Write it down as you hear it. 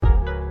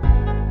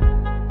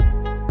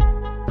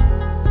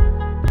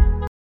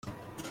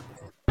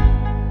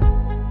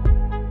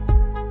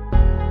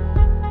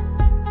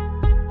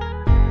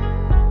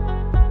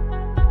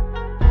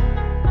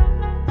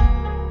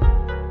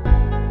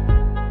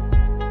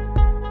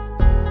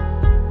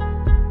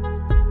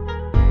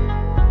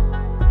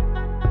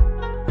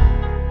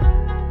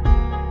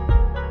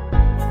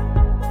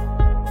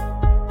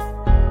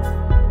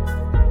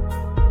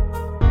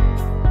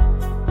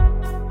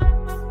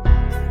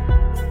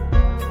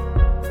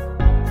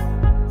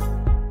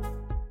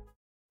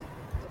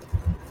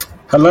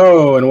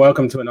Hello and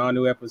welcome to an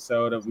all-new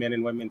episode of Men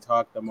and Women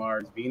Talk, the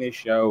Mars Venus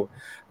Show.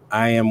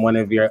 I am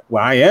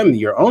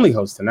your only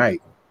host tonight,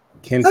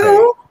 Kente,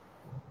 Hello.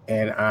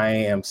 and I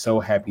am so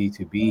happy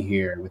to be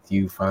here with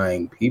you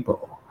fine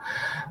people.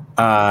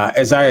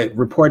 As I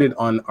reported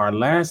on our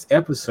last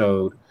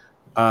episode,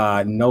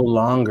 no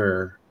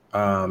longer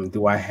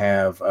do I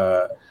have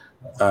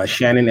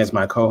Shannon as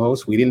my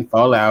co-host. We didn't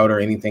fall out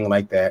or anything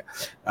like that.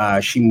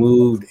 She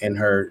moved and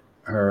her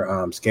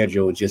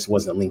schedule just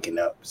wasn't linking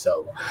up.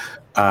 So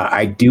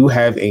I do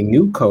have a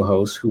new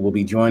co-host who will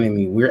be joining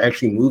me. We're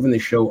actually moving the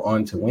show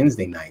on to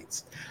Wednesday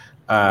nights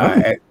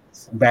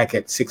back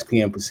at 6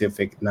 p.m.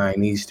 Pacific,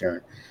 9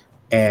 Eastern.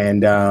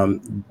 And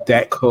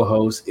that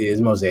co-host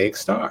is Mosaic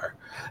Star.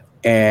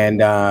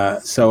 And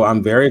so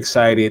I'm very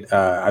excited.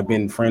 I've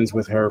been friends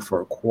with her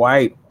for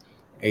quite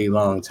a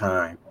long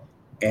time.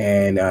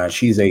 And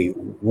she's a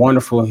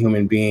wonderful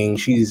human being.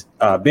 She's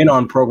been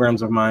on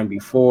programs of mine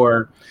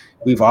before.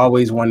 We've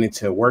always wanted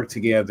to work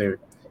together.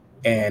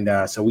 And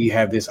so we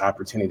have this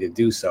opportunity to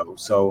do so.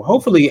 So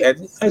hopefully at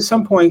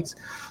some point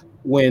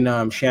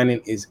when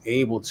Shannon is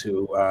able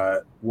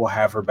to, we'll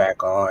have her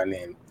back on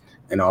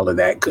and all of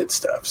that good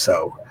stuff.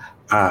 So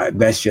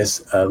that's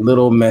just a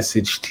little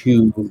message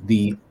to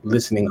the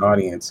listening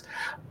audience.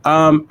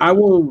 I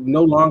will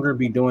no longer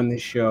be doing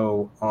this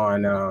show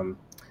on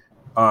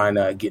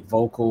Get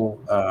Vocal.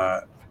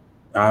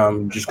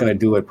 I'm just going to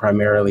do it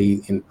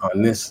primarily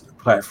on this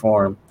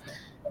platform.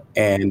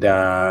 And,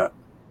 and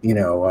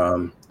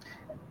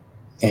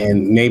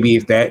maybe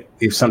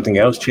if something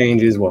else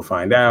changes, we'll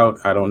find out.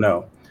 I don't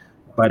know.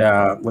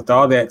 But with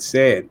all that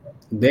said,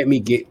 let me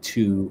get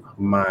to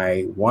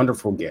my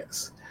wonderful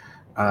guests.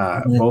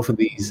 Both of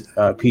these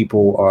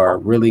people are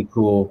really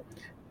cool.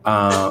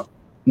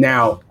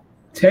 Now,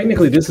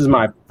 technically, this is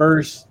my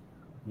first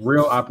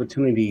real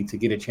opportunity to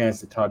get a chance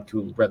to talk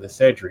to Brother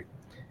Cedric,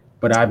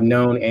 but I've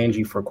known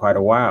Angie for quite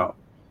a while.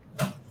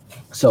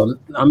 So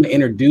I'm going to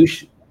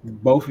introduce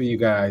both of you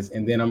guys,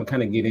 and then I'm going to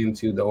kind of get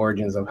into the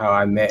origins of how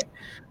I met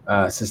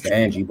Sister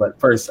Angie. But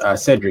first,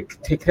 Cedric,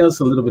 tell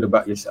us a little bit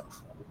about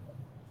yourself.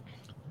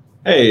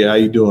 Hey, how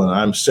you doing?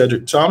 I'm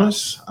Cedric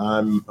Thomas.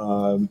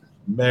 I'm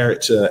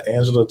married to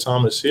Angela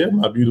Thomas here,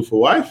 my beautiful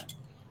wife.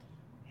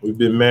 We've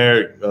been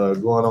married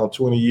going on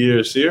 20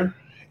 years here,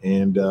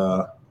 and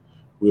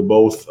we're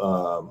both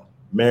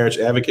marriage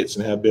advocates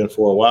and have been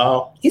for a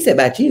while. He said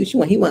about you.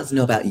 He wants to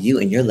know about you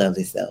and your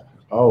lovely self.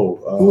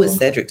 Who is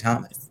Cedric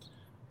Thomas?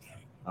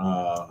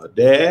 A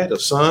dad, a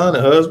son,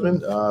 a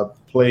husband.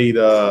 Played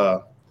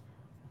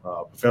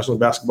professional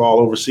basketball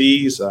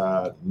overseas.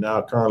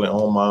 Now currently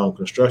own my own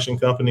construction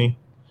company,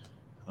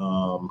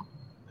 and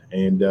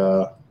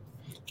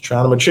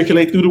trying to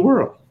matriculate through the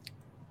world.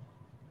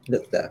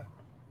 Good stuff.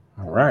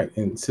 All right,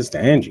 and Sister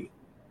Angie.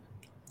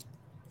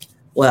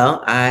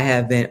 Well, I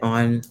have been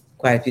on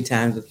quite a few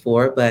times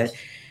before, but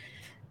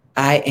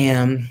I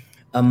am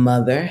a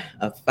mother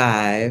of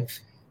 5,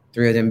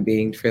 3 of them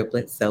being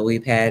triplets. So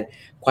we've had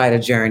quite a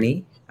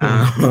journey.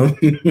 Oh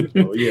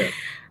yeah.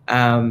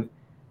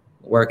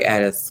 Work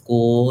at a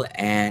school,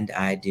 and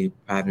I do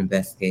private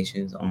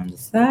investigations on the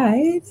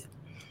side.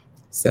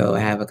 So I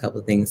have a couple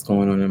of things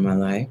going on in my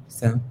life.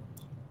 So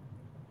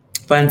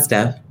fun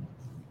stuff.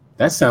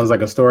 That sounds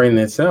like a story in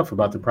itself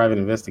about the private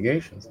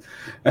investigations.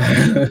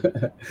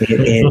 It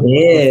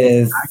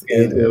is.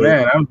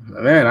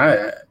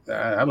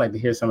 I'd like to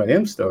hear some of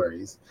them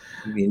stories.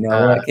 You know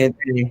what,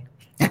 Kente?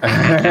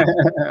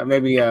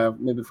 maybe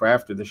for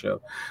after the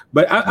show.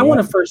 But I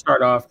want to first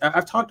start off.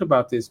 I've talked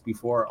about this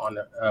before on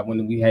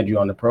when we had you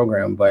on the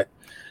program, but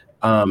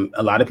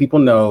a lot of people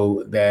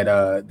know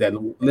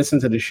that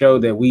listen to the show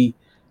that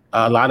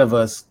a lot of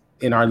us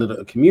in our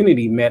little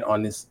community met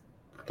on this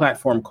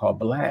platform called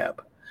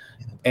Blab.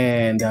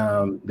 And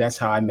that's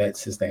how I met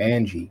Sister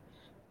Angie.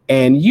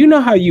 And you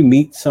know how you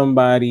meet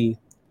somebody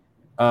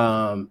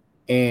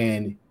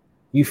and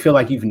you feel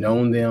like you've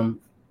known them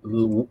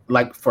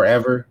like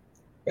forever.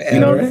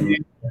 You know what I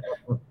mean?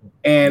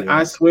 And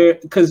I swear,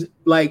 because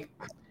like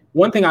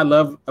one thing I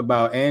love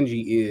about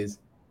Angie is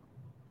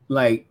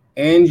like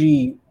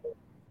Angie,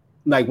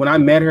 like when I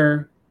met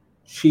her,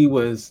 it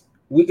was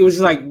just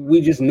like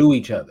we just knew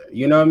each other.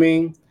 You know what I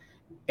mean?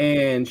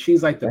 And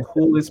she's like the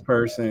coolest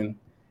person.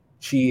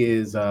 She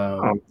is,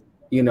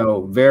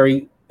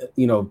 very,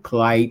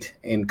 polite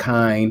and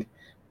kind.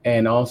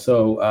 And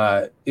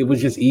also, it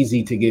was just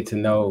easy to get to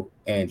know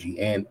Angie.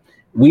 And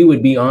we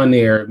would be on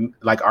there,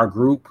 like our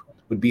group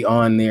would be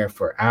on there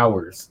for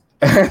hours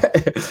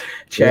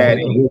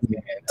chatting.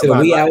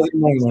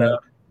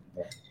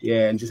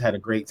 And just had a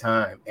great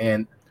time.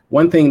 And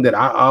one thing that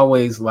I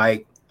always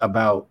like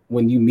about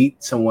when you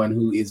meet someone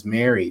who is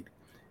married,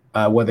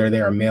 whether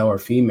they're a male or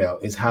female,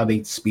 is how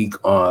they speak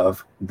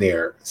of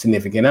their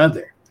significant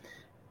other.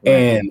 Right.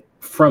 And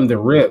from the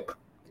rip,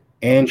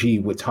 Angie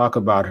would talk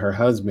about her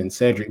husband,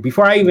 Cedric.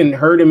 Before I even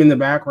heard him in the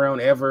background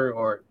ever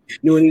or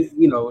knew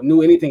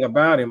anything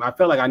about him, I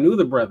felt like I knew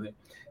the brother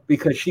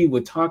because she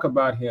would talk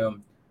about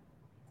him,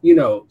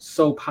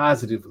 so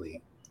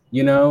positively,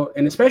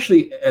 and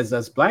especially as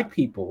us Black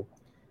people,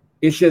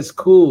 it's just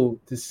cool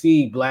to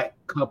see Black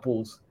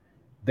couples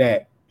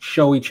that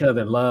show each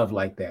other love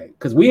like that.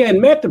 Because we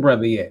hadn't met the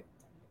brother yet,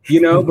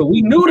 but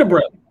we knew the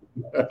brother.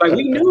 Like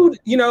we knew,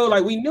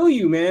 like we knew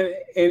you, man.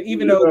 And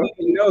even though we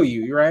didn't know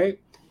you, right?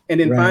 And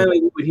then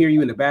finally we would hear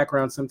you in the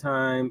background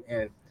sometime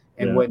and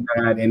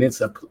whatnot. And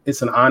it's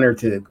an honor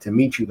to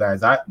meet you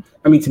guys. I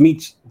mean to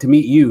meet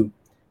you.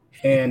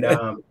 And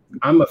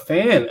I'm a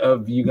fan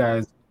of you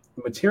guys'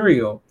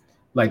 material,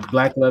 like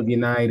Black Love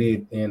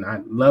United, and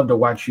I love to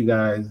watch you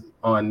guys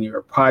on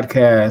your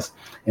podcast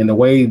and the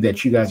way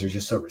that you guys are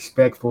just so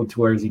respectful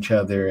towards each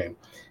other,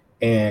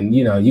 and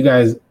you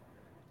guys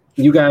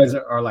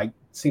are like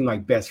seem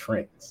like best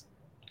friends.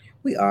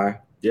 We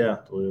are. Yeah,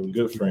 we're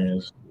good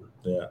friends.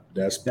 Yeah,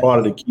 that's part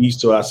of the keys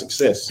to our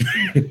success.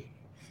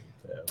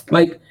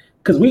 Like,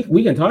 because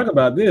we can talk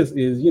about this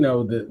is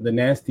the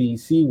nasty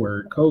C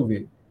word,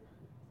 COVID,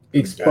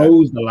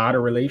 exposed a lot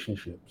of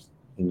relationships.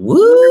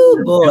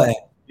 Woo, boy.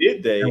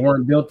 Did they? That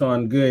weren't built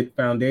on good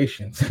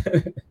foundations.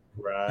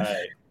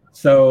 Right.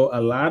 So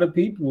a lot of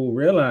people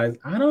realize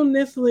I don't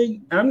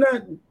really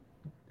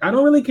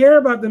care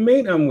about the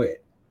mate I'm with.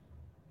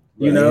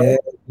 And the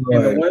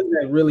ones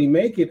that really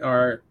make it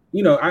are,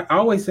 I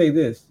always say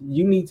this: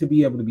 you need to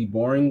be able to be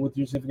boring with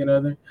your significant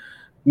other,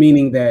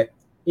 meaning that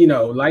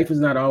life is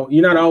not all.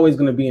 You're not always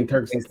going to be in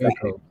Turks and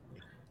Caicos.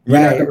 You're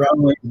not going to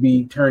always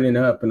be turning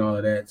up and all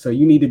of that. So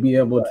you need to be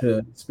able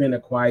to spend a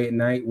quiet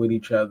night with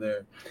each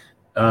other,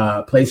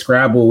 play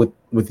Scrabble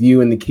with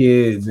you and the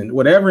kids, and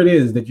whatever it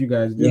is that you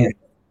guys do. Yeah.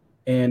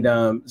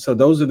 And so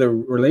those are the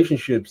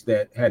relationships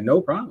that had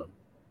no problem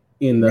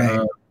in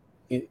the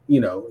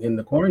in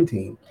the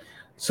quarantine.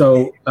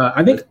 So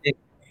I think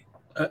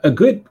a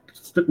good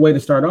way to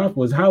start off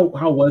was how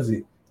was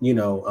it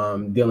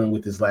dealing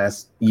with this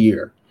last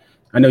year?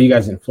 I know you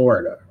guys in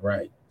Florida,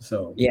 right?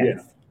 So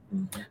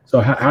So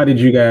how did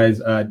you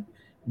guys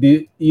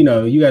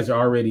you guys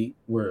already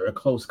were a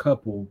close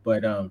couple,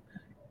 but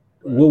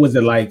what was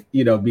it like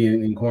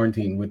being in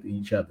quarantine with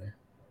each other?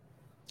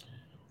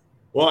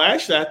 Well,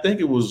 actually, I think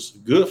it was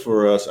good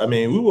for us. I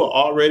mean, we were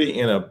already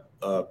in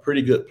a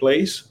pretty good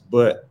place,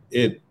 but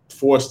it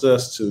forced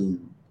us to,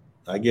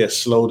 I guess,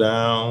 slow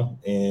down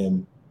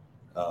and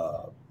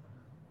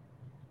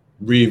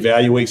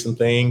reevaluate some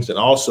things, and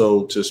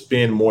also to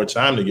spend more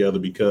time together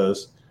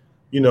because,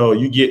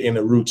 you get in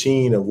a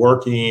routine of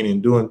working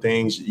and doing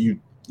things.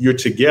 You're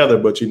together,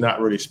 but you're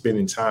not really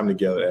spending time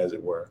together, as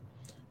it were.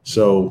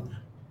 So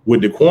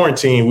with the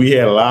quarantine, we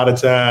had a lot of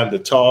time to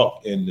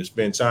talk and to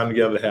spend time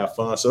together, to have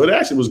fun. So it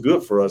actually was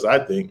good for us, I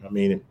think. I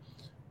mean, it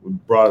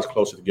brought us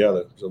closer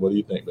together. So what do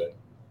you think, babe?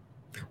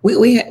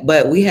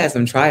 We had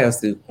some trials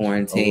through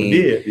quarantine. Oh, we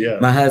did, yeah.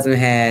 My husband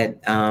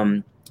had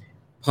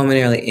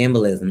pulmonary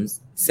embolisms,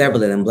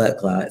 several of them blood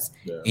clots,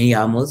 and he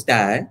almost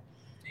died.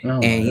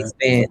 He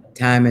spent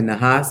time in the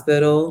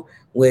hospital,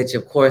 which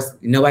of course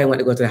nobody wanted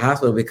to go to the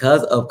hospital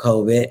because of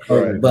COVID.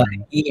 Right. But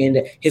he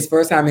ended his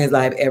first time in his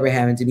life ever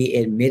having to be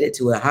admitted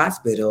to a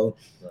hospital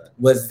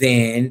was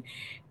then.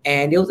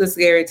 And it was a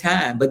scary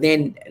time. But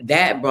then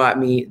that brought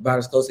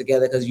us close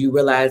together because you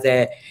realize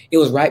that it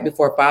was right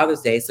before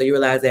Father's Day. So you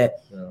realize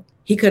that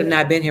he could have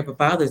not been here for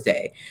Father's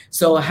Day.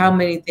 So how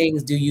many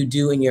things do you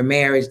do in your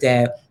marriage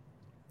that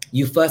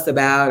you fuss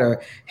about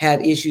or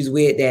have issues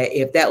with, that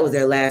if that was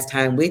their last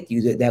time with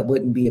you, that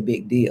wouldn't be a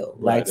big deal?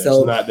 Right. Like,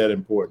 so not that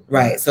important.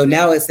 Right. So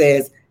now it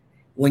says,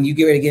 when you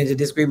get ready to get into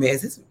disagreement,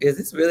 is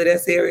this really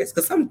that serious?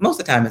 Because most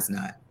of the time it's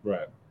not.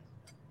 Right.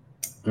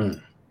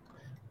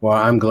 Well,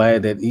 I'm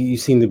glad that you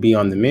seem to be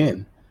on the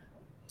mend.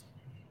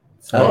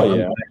 So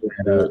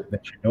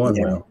that you're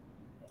doing well.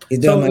 He's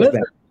doing much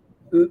better.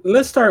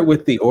 Let's start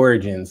with the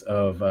origins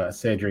of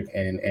Cedric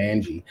and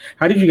Angie.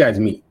 How did you guys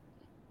meet?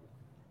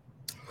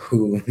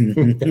 We're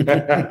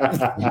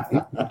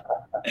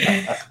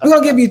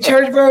gonna give you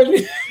church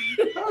version.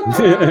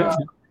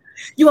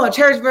 You want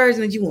church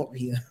version, or you want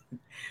real?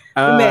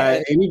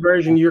 Any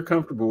version you're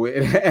comfortable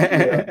with.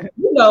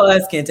 You know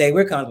us, Kente.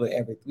 We're comfortable with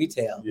everything.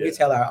 We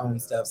tell our own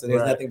stuff, so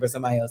there's nothing for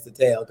somebody else to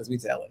tell because we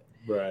tell it.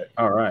 Right.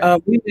 All right.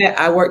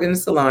 I worked in the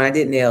salon. I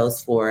did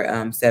nails for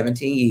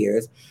 17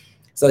 years.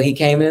 So he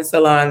came in the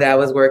salon that I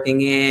was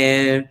working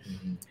in.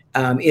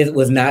 It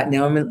was not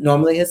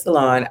normally his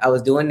salon. I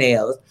was doing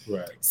nails.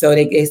 Right. So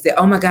they said,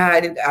 "Oh my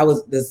God!" I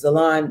was the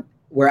salon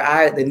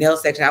where the nail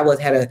section I was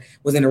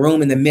in a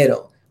room in the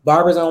middle.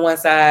 Barbers on one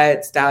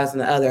side, stylists on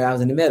the other. I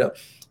was in the middle.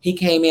 He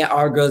came in,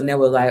 all the girls, and they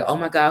were like, "Oh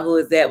my God, who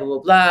is that? Blah blah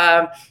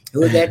blah.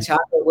 Who is that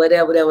chocolate?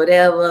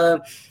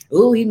 Whatever.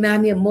 Ooh, he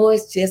reminded me of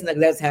Morris Chestnut.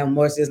 That's how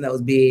Morris Chestnut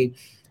was big."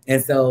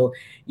 And so,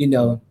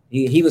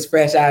 he was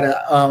fresh out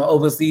of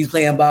overseas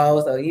playing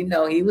ball, so he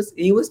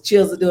was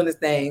chill doing his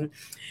thing.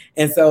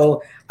 And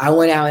so I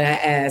went out and I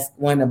asked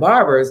one of the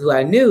barbers who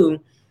I knew,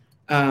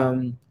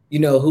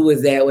 who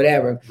was that,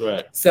 whatever.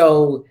 Right.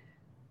 So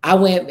I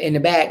went in the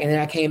back, and then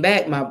I came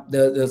back.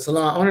 The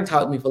salon owner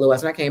talked to me for a little while.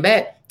 So when I came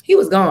back, he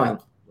was gone.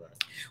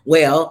 Right.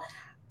 Well,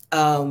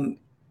 I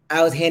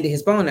was handed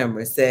his phone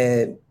number. It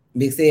said,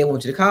 "Big said, I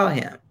want you to call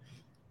him."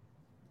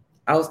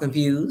 I was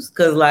confused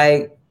because,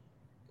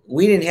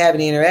 we didn't have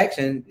any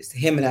interaction,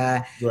 him and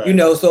I, Right. you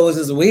know, so it was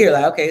just weird.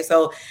 Like, okay,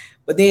 so,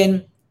 but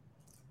then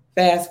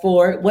fast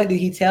forward, what did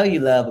he tell you,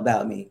 love,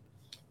 about me?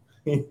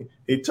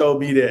 He told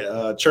me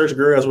that church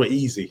girls were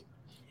easy.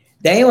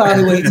 That ain't what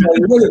he told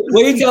you.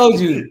 What he told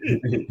you?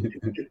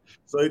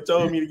 So he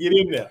told me to get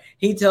in there.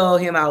 He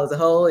told him I was a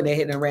hoe and they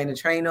had ran the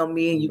train on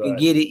me and you can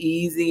get it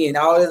easy and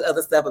all this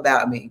other stuff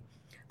about me.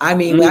 I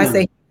mean, when I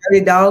say he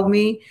dirty dog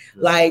me,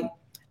 like,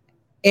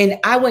 and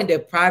I went to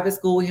private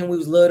school with him when we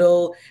was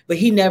little, but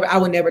I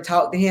would never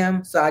talk to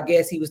him. So I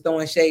guess he was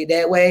throwing shade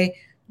that way.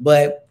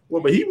 But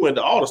he went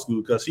to all the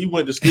school because he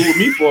went to school with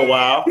me for a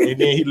while and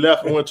then he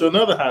left and went to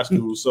another high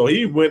school. So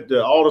he went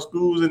to all the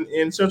schools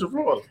in Central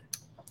Florida.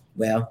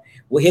 Well,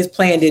 his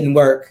plan didn't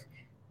work.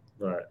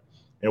 Right.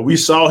 And we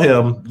saw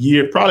him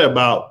probably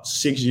about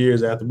 6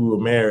 years after we were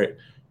married.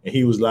 And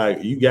he was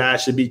like, you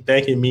guys should be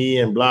thanking me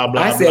and blah,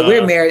 blah, I said, blah.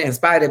 We're married in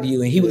spite of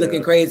you. And he was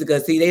looking crazy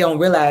because, see, they don't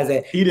realize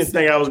that. He didn't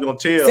think I was going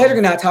to tell. Cedric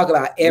and I talk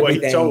about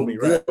everything. He told me,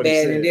 right? Good,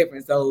 bad, and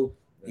different. So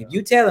if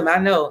you tell him, I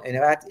know. And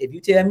if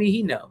you tell me,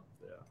 he know.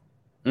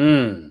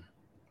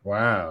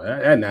 Wow.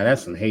 Now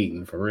that's some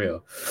hating for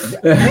real.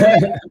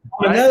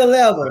 Another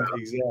level.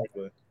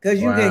 Exactly.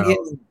 Because you can get.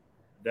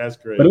 That's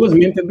great. But it was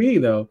meant to be,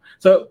 though.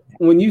 So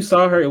when you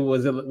saw her,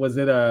 was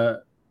it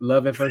a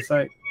love at first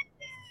sight?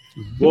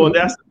 Well,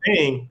 that's the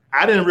thing.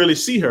 I didn't really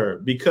see her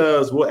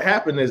because what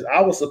happened is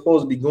I was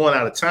supposed to be going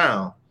out of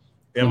town,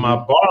 and my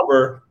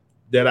barber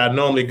that I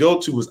normally go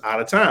to was out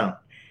of town.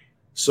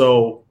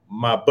 So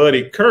my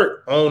buddy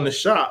Kurt owned the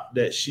shop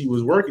that she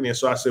was working in.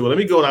 So I said, well, let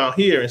me go down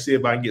here and see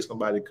if I can get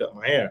somebody to cut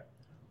my hair.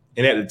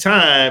 And at the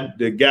time,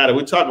 the guy that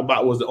we talked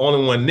about was the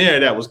only one there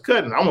that was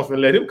cutting. I'm gonna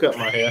let him cut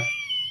my hair.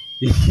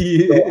 So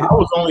I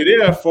was only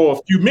there for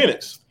a few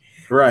minutes.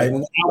 Right.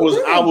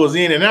 I was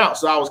in and out,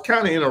 so I was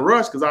kind of in a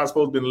rush because I was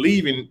supposed to be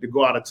leaving to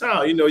go out of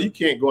town. You know, you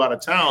can't go out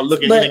of town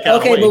looking any kind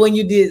of way. But when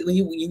you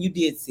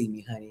did see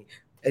me, honey,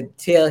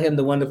 tell him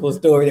the wonderful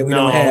story that we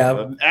don't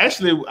have.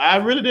 Actually, I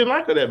really didn't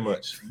like her that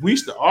much. We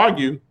used to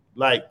argue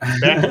like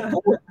back and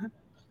forth.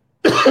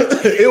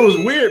 It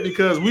was weird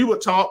because we would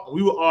talk,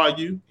 we would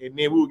argue, and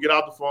then we would get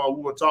off the phone,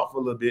 we would talk for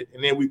a little bit,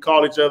 and then we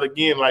call each other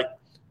again like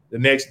the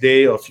next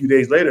day or a few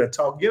days later and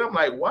talk again. I'm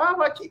like, why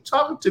do I keep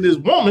talking to this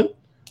woman?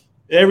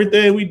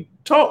 Everything we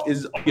talk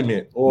is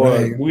argument,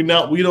 or we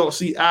don't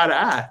see eye to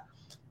eye.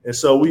 And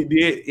so we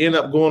did end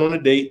up going on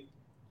a date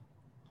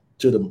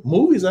to the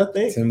movies, I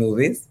think. To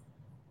movies.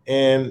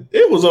 And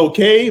it was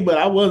okay, but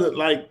I wasn't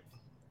like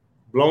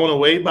blown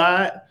away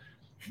by it.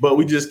 But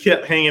we just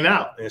kept hanging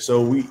out. And so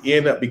we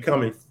ended up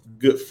becoming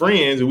good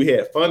friends and we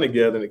had fun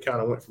together, and it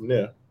kind of went from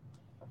there.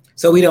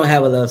 So we don't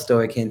have a love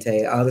story,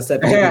 Kente. All the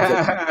stuff.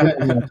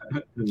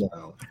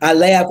 No. I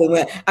laughed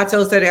when I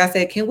told Cedric, I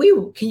said, can we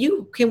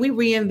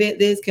reinvent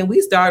this? Can we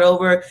start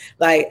over?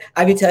 Like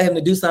I be telling him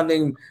to do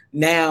something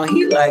now.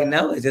 He's like,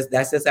 no,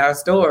 that's just our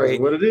story.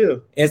 That's what it is.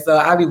 And so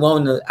I be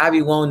wanting the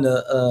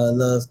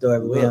love story,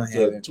 but we don't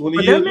have it.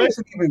 But that makes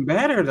it even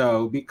better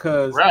though,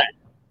 because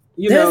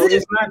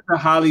it's not the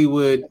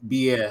Hollywood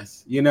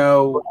BS,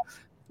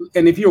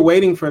 and if you're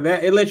waiting for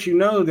that, it lets you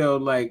know though,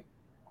 like,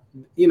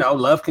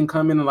 love can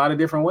come in a lot of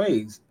different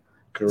ways.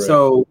 Correct.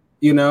 So,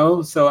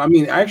 I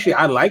mean, actually,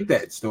 I like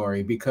that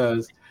story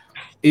because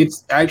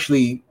it's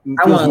actually.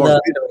 I want a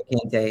love story,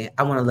 Kente.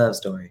 I want a love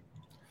story.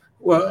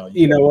 Well,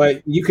 you know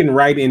what? You can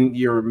write in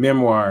your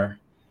memoir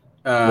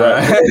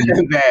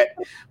that,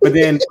 but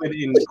then put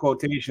in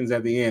quotations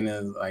at the end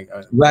as like.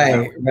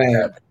 Right.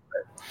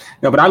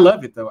 No, but I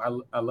love it though.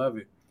 I love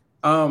it.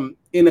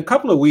 In a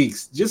couple of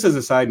weeks, just as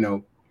a side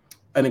note,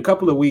 in a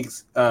couple of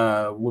weeks,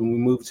 when we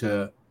move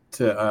to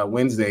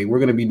Wednesday, we're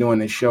going to be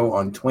doing a show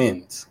on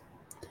twins.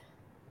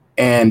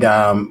 And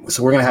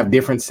so we're going to have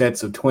different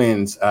sets of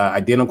twins,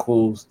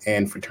 identicals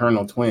and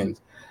fraternal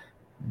twins.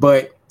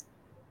 But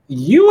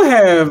you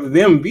have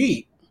them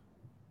beat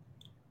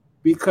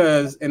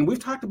because, and we've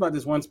talked about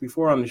this once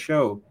before on the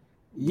show,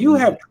 you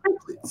have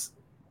triplets.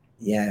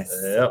 Yes.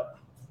 Yep.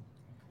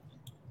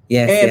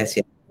 Yes.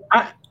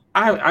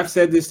 I've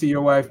said this to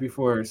your wife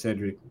before,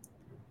 Cedric.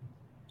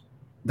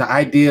 The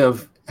idea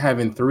of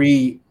having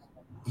 3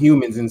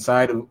 humans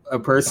inside of a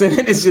person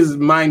is just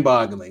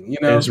mind-boggling,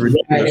 It's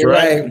ridiculous,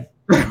 right?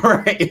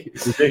 Right.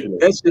 It's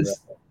ridiculous. That's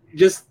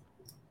just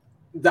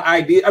the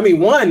idea. I mean,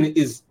 1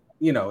 is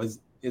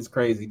is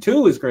crazy.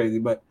 2 is crazy,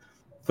 but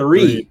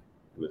 3.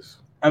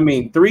 I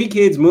mean, 3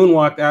 kids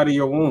moonwalked out of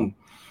your womb.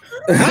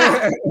 They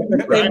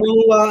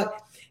moonwalked.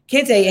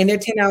 Kente, and they're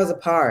 10 hours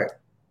apart.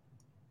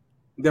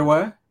 They're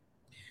what?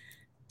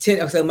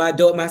 10. So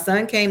my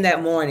son came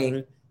that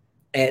morning.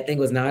 I think it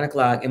was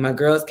 9:00, and my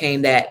girls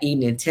came that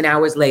evening. 10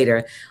 hours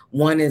later,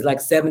 one is like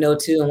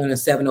 7:02 and one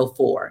is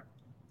 7:04.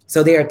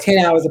 So they are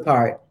 10 hours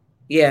apart.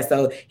 Yeah,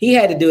 so he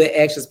had to do it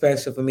extra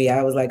special for me.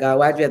 I was like, oh,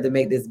 why'd you have to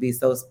make this be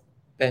so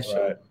special?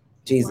 Right.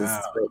 Jesus.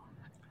 Wow.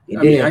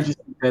 I mean, I just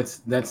think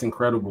that's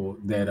incredible.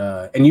 That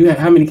and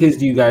how many kids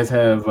do you guys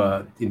have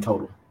in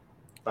total?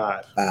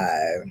 5.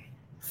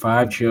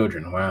 5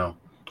 children. Wow.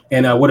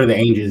 And what are the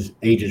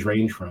ages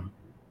range from?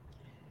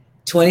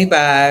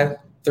 25,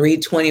 3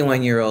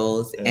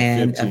 21-year-olds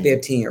and a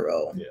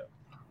 15-year-old. Yeah.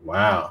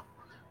 Wow.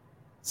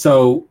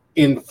 So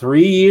in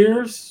 3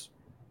 years,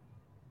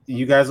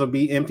 you guys will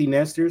be empty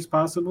nesters,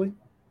 possibly?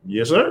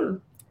 Yes,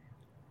 sir.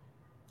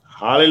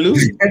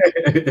 Hallelujah.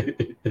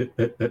 Yeah,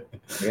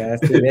 I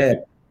see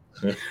that.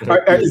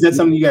 Is that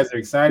something you guys are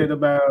excited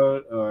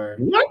about, or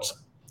what?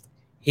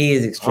 He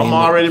is extremely. I'm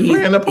already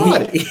playing the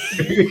party.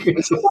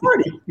 It's a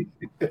party.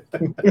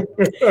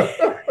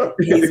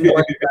 He's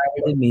more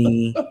excited than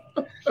me.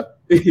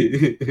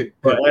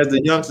 But as the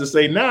youngsters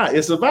say now,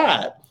 it's a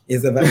vibe.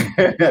 It's a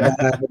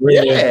vibe.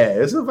 Yeah,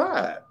 it's a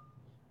vibe.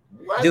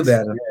 What? Do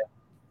better.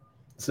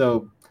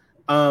 So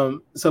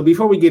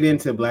before we get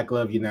into Black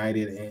Love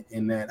United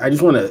and that, I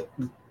just want to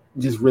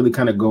just really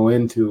kind of go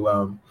into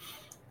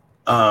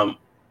how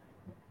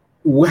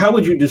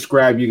would you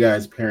describe you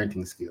guys'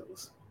 parenting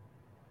skills?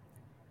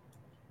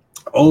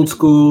 Old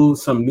school,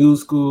 some new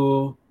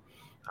school?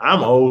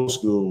 I'm old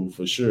school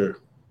for sure.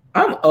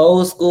 I'm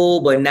old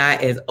school, but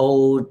not as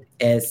old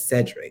as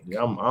Cedric.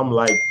 I'm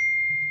like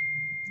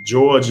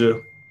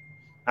Georgia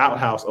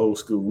outhouse old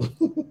school.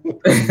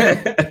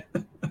 That's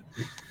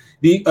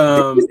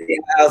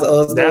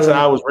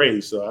how I was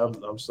raised, so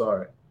I'm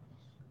sorry.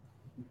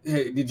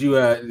 Hey, did you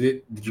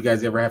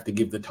guys ever have to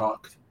give the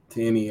talk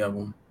to any of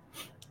them?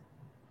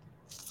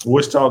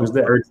 Which talk is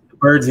that?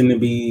 Birds and the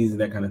bees,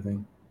 that kind of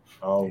thing.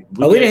 We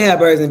didn't have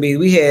birds and bees.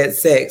 We had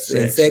sex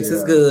and sex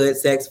is good.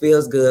 Sex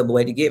feels good, but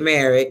wait to get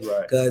married,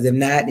 because if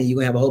not, then you're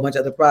gonna have a whole bunch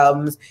of other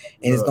problems,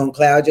 and it's gonna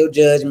cloud your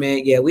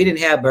judgment. Yeah, we didn't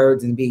have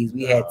birds and bees.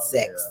 We had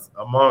sex.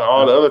 Yeah. Among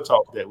all the other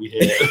talk that we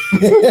had,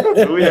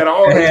 we had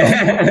all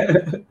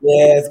the talk.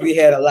 Yes, we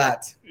had a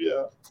lot.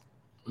 Yeah.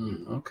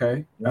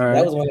 Okay. All right.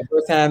 That was one of the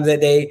first times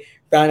that they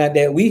found out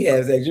that we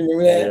had sex. You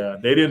remember that? Yeah.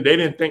 They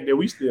didn't think that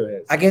we still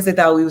had sex. I guess they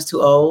thought we was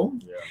too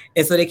old. Yeah.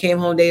 And so they came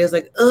home. They was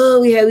like, "Oh,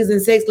 we was in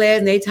sex class,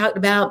 and they talked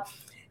about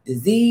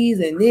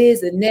disease and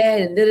this and that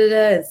and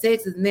and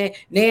sex is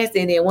nasty."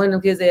 And then one of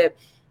them kids said,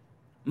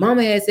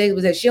 "Mama had sex,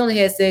 but she only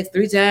had sex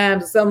 3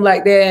 times or something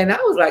like that." And I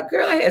was like,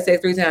 "Girl, I had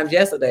sex 3 times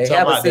yesterday.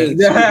 Have a seat."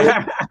 3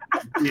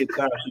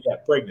 times she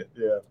got pregnant.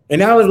 Yeah.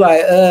 And I was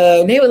like,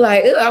 and they were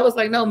like, I was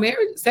like, "No,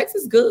 marriage, sex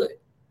is good.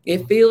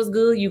 It feels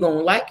good. You're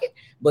gonna like it,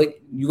 but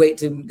you wait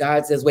till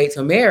God says wait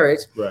till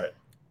marriage." Right.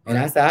 And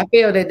I said, I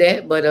failed at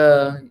that, but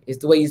it's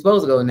the way you're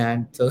supposed to go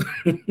now. So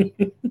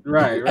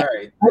right.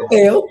 I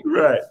failed.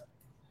 Right.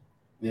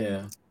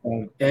 Yeah.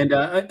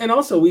 And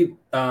also you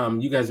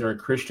guys are a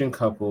Christian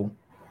couple.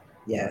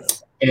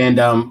 Yes. And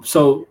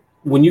so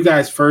when you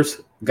guys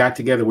first got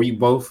together, were you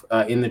both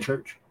in the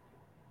church?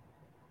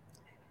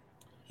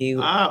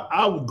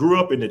 I grew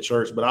up in the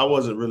church, but I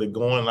wasn't really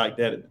going like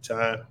that at the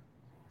time.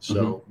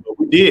 So but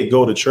we did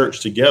go to church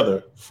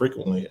together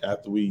frequently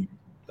after we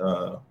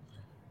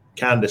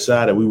kind of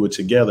decided we were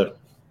together.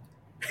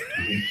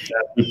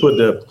 We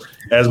put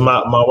as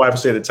my wife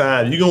said at the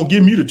time, "You're gonna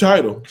give me the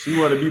title." She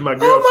wanted to be my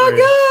girlfriend. Oh my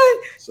God!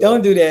 So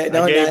don't do that.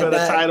 I gave her the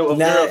title of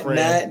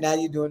girlfriend. Now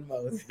you're doing the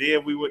most.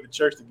 Then we went to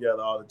church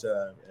together all the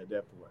time at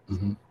that point.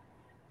 Mm-hmm.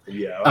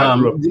 Yeah. I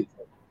grew up.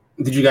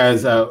 Did you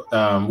guys?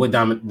 What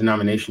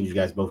denomination did you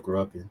guys both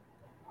grow up in?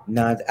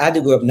 I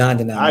did grow up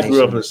non-denominational. I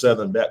grew up in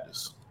Southern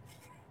Baptist.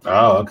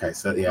 Oh, okay.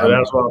 So yeah, so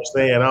that's what I'm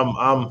saying.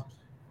 I'm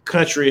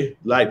country,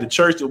 like the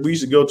church that we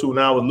used to go to when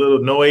I was little.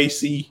 No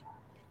AC,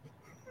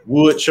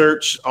 wood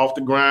church off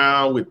the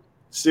ground with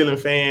ceiling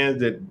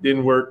fans that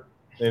didn't work,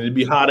 and it'd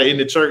be hotter in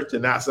the church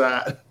than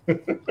outside.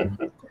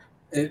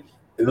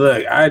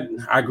 Look,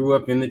 I grew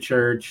up in the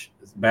church,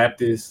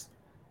 Baptist.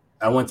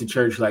 I went to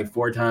church like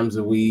 4 times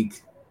a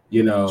week.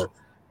 You know,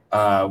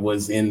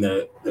 was in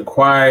the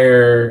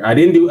choir. I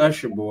didn't do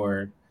usher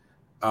board.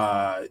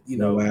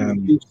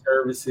 Youth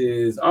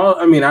services.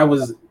 I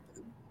was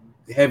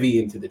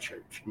heavy into the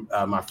church.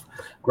 My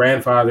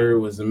grandfather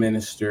was a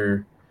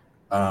minister.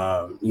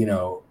 My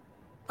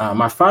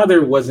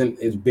father wasn't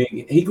as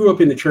big. He grew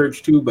up in the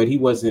church too, but he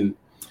didn't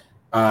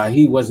go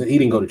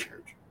to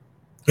church.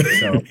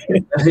 So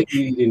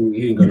he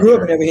didn't go to grew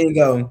church. Up never he didn't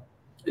go.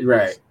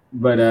 Right.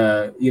 But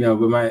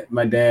but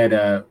my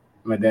dad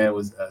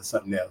was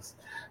something else.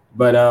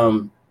 But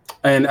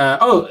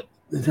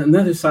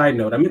another side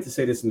note, I meant to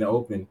say this in the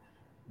open.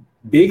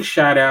 Big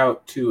shout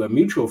out to a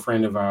mutual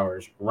friend of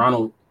ours,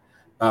 Ronald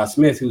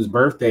Smith, whose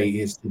birthday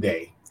is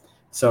today.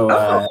 So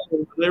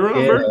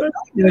birthday,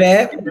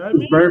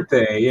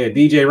 yeah,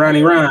 DJ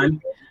Ronnie Ron,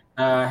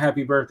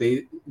 happy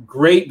birthday!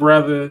 Great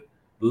brother,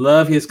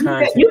 love his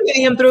content. You met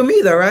him through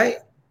me though, right?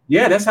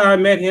 Yeah, that's how I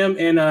met him.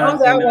 And I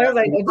was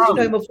like, did you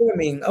came before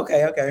me?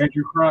 Okay.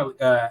 Andrew Crowley,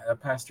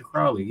 Pastor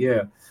Crowley,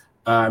 yeah.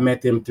 I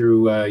met them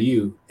through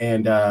you,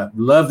 and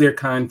love their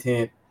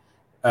content.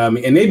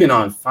 And they've been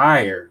on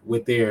fire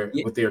with their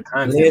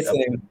content.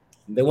 Listen,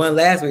 the one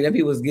last week, that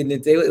people was getting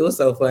it. It was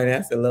so funny.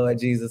 I said, "Lord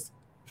Jesus."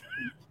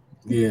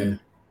 Yeah,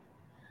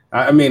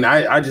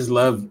 I just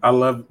love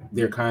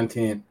their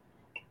content,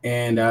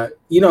 and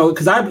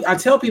because I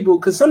tell people,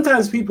 because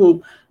sometimes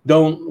people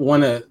don't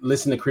want to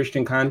listen to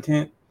Christian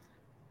content,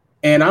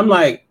 and I'm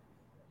like,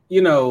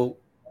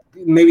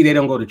 maybe they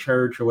don't go to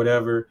church or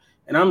whatever,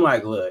 and I'm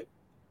like, look,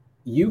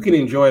 you can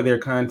enjoy their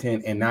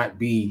content and not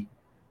be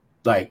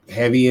like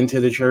heavy into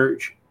the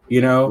church,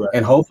 you know,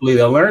 and hopefully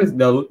they'll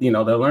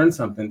learn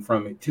something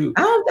from it too.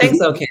 I don't think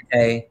so,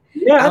 Kente.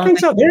 Yeah, I think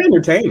so. They're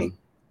entertaining.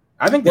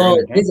 I think they're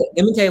entertaining.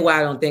 Let me tell you why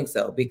I don't think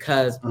so.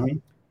 Because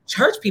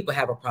church people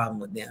have a problem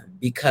with them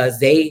because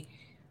they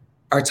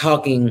are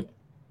talking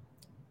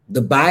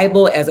the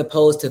Bible as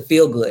opposed to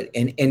feel good.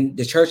 And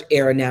the church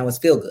era now is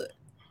feel good.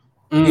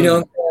 You know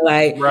what I'm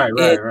saying? Like,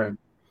 right.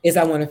 It's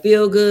I want to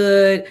feel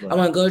good. I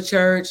want to go to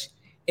church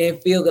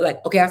and feel good.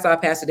 Like, okay, I saw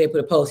Pastor Day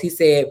put a post. He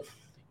said,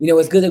 you know,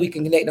 it's good that we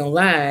can connect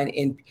online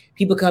and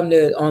people come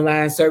to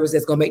online service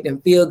that's going to make them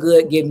feel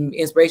good, give them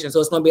inspiration. So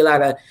it's going to be a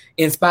lot of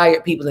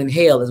inspired people in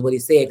hell is what he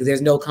said, because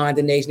there's no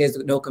condemnation, there's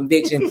no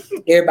conviction.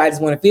 Everybody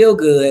just want to feel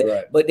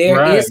good, but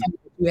there is something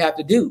you have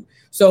to do.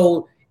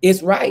 So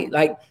it's right.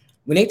 Like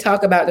when they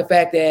talk about the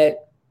fact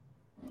that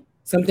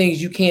some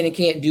things you can and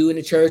can't do in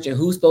the church and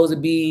who's supposed to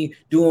be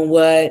doing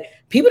what,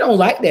 people don't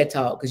like that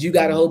talk because you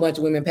got a whole bunch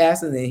of women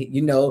pastors, and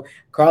you know,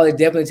 Carly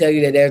definitely tell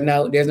you that there's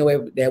no way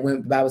that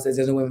when the Bible says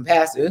there's no women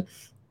pastors.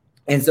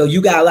 And so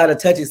you got a lot of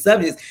touchy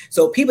subjects.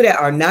 So people that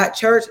are not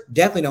church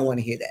definitely don't want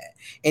to hear that.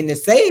 And the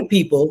same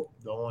people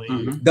don't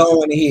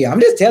want to hear.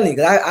 I'm just telling you,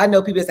 because I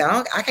know people that say,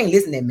 I can't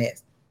listen to that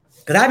mess.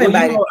 Because I've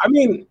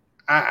been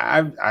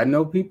I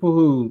know people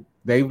who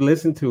they've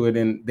listened to it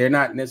and they're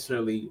not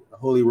necessarily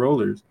holy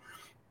rollers.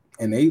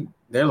 And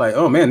they're like,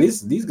 oh man,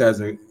 these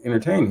guys are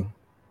entertaining.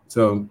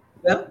 So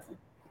yeah,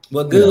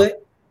 well, good. You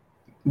know.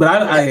 But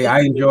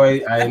I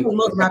enjoy. I think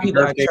most of my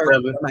people are church.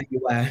 That might be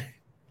why.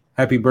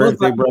 Happy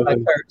birthday, brother!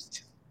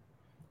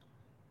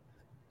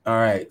 All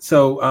right,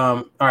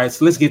 so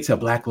so let's get to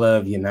Black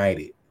Love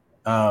United.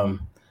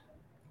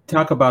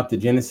 Talk about the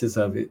genesis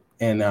of it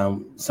and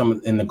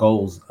and the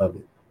goals of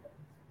it.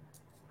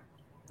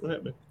 Go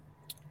ahead, man.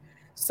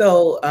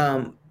 So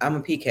I'm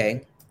a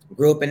PK.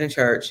 Grew up in the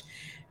church.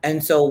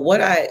 And so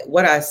what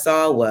I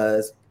saw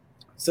was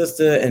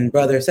sister and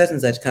brother such and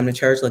such come to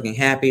church looking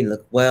happy,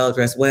 look well,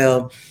 dressed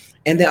well,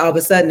 and then all of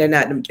a sudden they're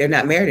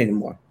not married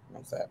anymore.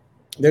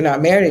 They're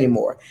not married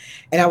anymore,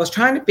 and I was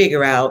trying to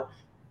figure out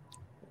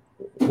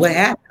what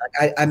happened.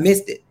 Like I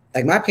missed it.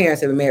 Like my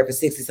parents have been married for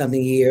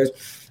 60-something years,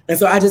 and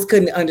so I just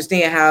couldn't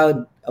understand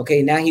how.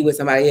 Okay, now he with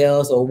somebody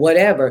else or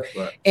whatever,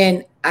 right.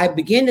 And I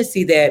began to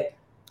see that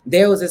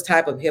there was this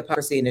type of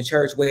hypocrisy in the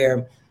church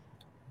where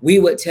we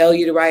would tell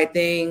you the right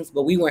things,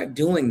 but we weren't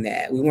doing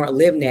that. We weren't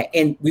living that.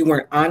 And we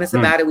weren't honest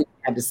about it. We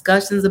had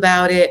discussions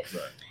about it.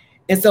 Right.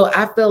 And so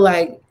I feel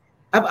like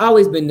I've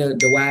always been the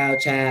wild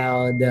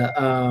child,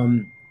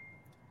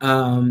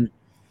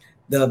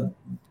 the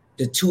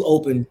too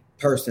open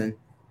person.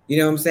 You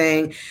know what I'm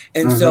saying?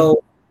 And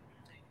so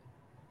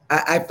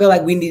I feel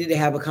like we needed to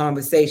have a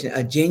conversation,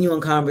 a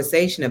genuine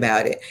conversation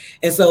about it.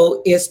 And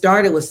so it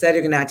started with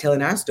Cedric and I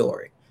telling our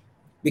story.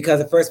 Because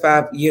the first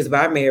 5 years of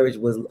our marriage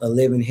was a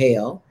living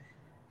hell.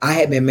 I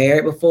had been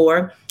married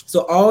before.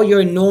 So all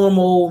your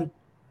normal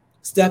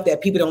stuff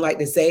that people don't like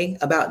to say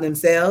about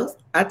themselves,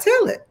 I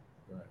tell it.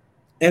 Right.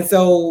 And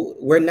so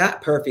we're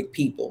not perfect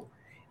people.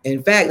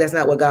 In fact, that's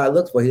not what God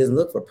looks for. He doesn't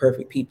look for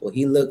perfect people.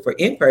 He looks for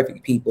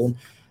imperfect people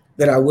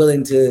that are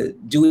willing to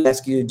do what he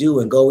asks you to do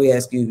and go where he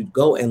asks you to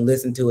go and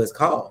listen to his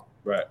call.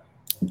 Right.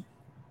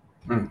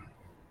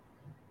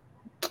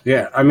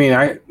 Yeah, I mean,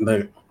 I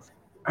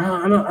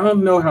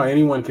don't know how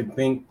anyone could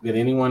think that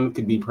anyone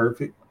could be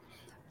perfect,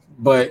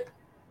 but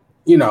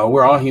you know,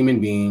 we're all human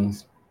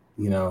beings.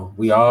 You know,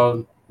 we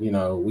all, you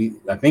know,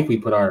 I think we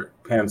put our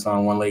pants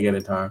on one leg at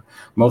a time.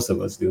 Most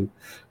of us do.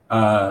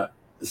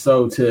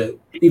 So to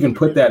even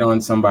put that on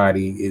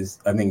somebody is,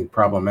 I think,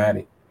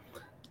 problematic.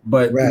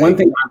 But one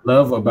thing I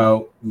love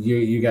about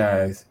you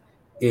guys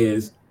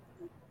is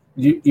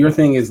your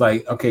thing is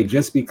like, okay,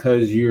 just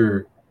because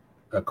you're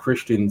a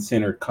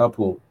Christian-centered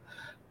couple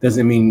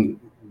doesn't mean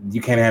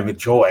you can't have a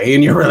joy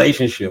in your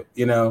relationship,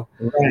 you know?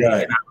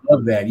 Right. And I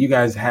love that. You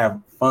guys have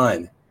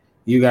fun.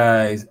 You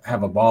guys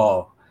have a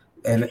ball.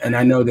 And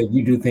I know that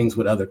you do things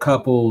with other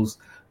couples,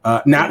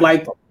 not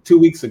like 2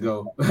 weeks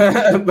ago.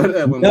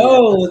 But,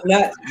 no,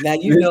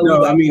 not you know.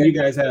 No, I mean, you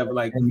guys have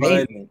like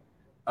fun,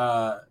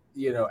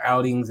 you know,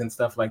 outings and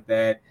stuff like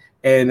that.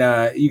 And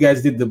you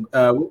guys did the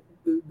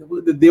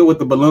deal with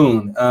the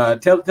balloon.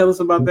 Tell us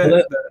about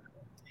that.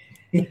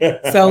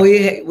 So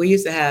we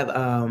used to have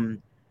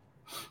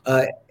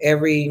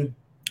every,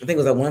 I think it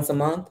was like once a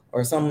month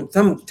or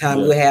sometime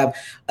we would have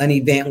an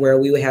event where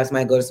we would have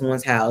somebody go to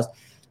someone's house.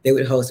 They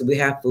would host it. We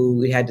have food.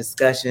 We had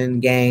discussion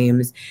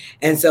games.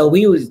 And so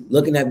we was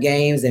looking up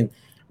games and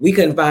we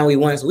couldn't find what we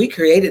wanted. So we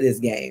created this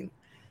game.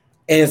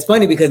 And it's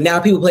funny because now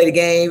people play the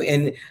game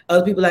and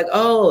other people are like,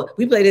 oh,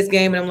 we play this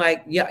game. And I'm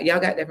like, y'all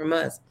got that from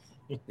us.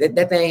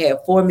 That thing had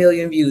 4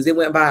 million views. It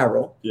went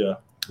viral. Yeah.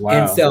 Wow.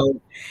 And so,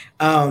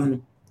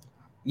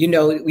 you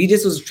know, we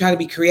just was trying to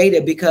be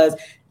creative because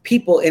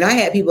people, and I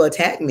had people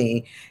attack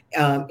me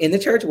in the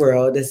church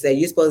world that say,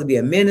 you're supposed to be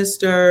a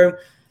minister.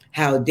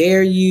 How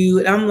dare you?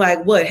 And I'm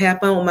like, what? Have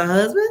fun with my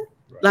husband?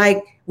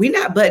 Like, we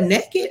not butt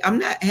naked. I'm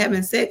not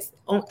having sex.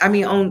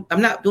 I'm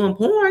not doing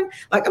porn.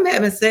 Like, I'm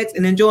having sex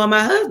and enjoying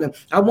my husband.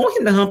 I want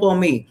him to hump on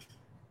me.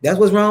 That's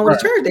what's wrong with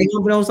the church. They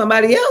humping on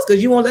somebody else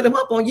because you won't let them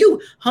hump on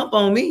you. Hump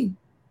on me.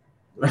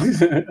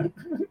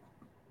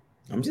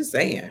 I'm just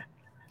saying.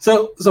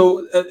 So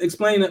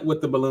explain it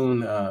what the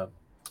balloon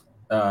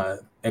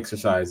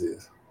exercise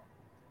is.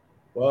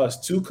 Well, it's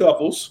two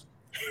couples,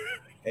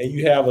 and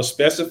you have a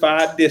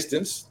specified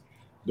distance.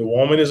 The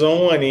woman is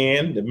on one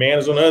end, the man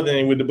is on the other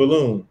end with the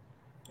balloon.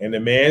 And the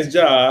man's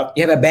job.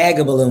 You have a bag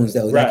of balloons,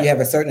 though. Right. Like you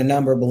have a certain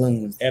number of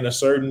balloons. And a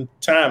certain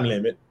time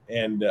limit.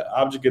 And the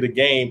object of the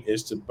game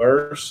is to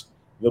burst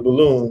the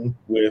balloon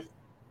with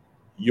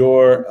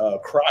your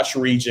crotch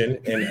region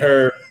and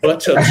her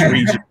buttocks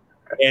region,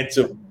 and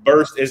to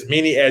burst as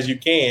many as you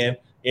can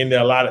in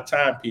the allotted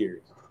time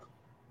period.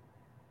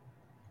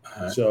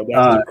 So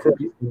that's the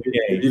game.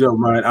 If you don't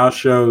mind, I'll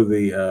show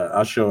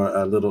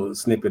a little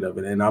snippet of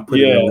it, and I'll put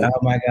it in. Oh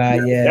my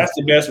God, yeah. That's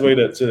the best way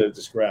to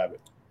describe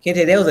it.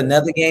 Kente, there was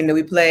another game that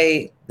we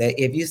played that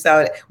if you saw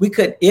it,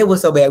 it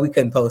was so bad we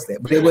couldn't post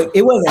it. But it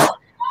wasn't.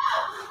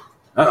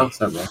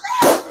 Sorry, man.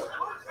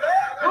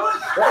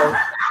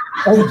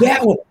 Oh, that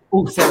one.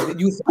 Oh, sorry,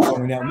 you saw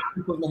it now.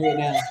 You put my head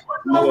down.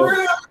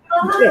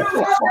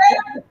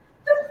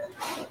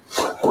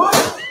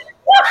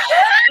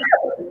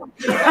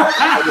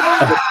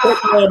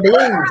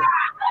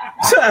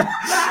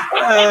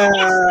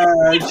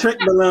 Trick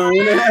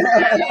balloon.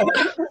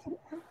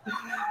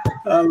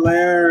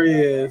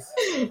 Hilarious.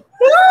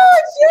 Oh,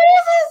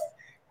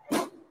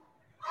 Jesus.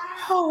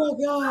 Oh my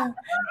God.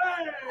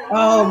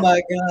 Oh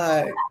my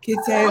God.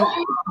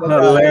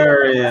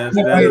 Hilarious.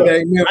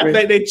 I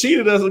think they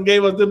cheated us and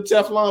gave us them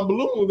Teflon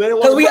balloons.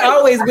 Because we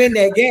always win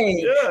that game.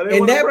 Yeah,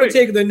 in that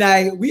particular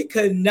night, we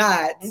could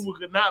not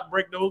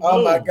break those balloons.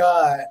 Oh my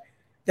God.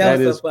 That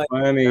is so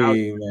funny,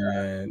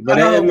 man. But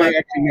that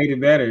actually made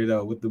it better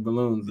though with the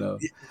balloons though.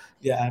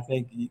 Yeah, I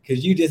think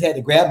because you just had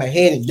to grab my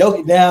head and yoke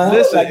it down.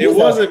 Listen, like, it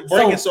wasn't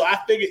breaking, so I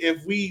figured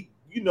if we,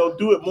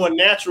 do it more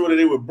natural, that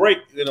it would break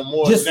in a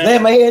more just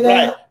slam my head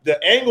down. Right.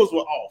 The angles were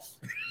off.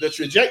 The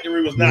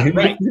trajectory was not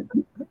right.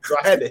 So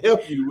I had to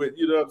help you with,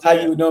 what I'm saying?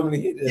 How you would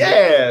normally hit it.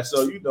 Yeah.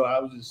 So I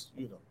was just,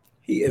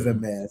 He is a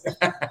mess.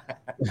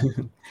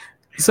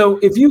 So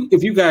if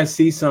you guys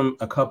see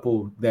a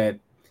couple that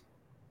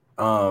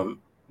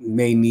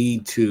may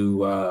need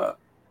to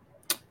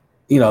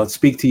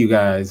speak to you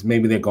guys,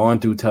 maybe they're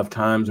going through tough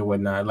times or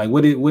whatnot, like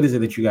what is it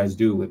that you guys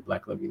do with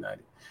Black Love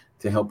United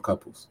to help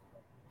couples?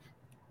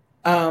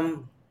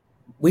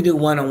 We do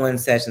one-on-one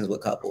sessions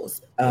with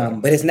couples,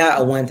 but it's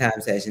not a one-time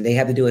session. They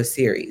have to do a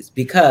series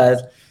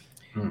because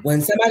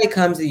when somebody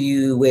comes to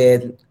you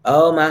with,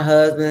 oh, my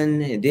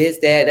husband, this,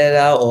 that,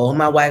 or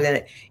my wife,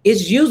 that,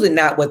 it's usually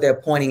not what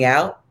they're pointing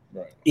out.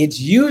 Right. It's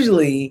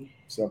usually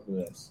something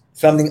else.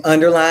 Something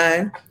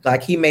underlined,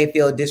 like he may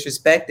feel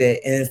disrespected,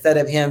 and instead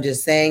of him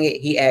just saying it,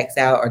 he acts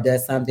out or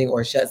does something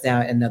or shuts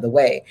down another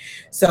way.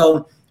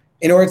 So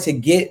in order to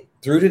get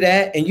through to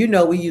that, and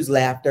we use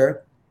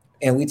laughter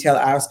and we tell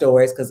our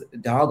stories because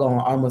doggone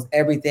almost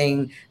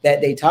everything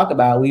that they talk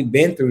about, we've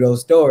been through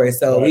those stories.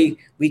 So right.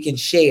 we can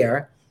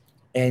share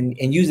and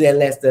usually that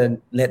lets them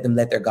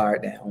let their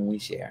guard down when we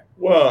share.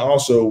 Well,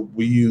 also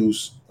we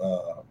use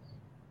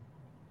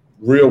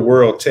real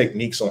world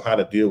techniques on how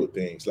to deal with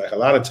things. Like a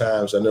lot of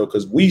times I know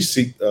because we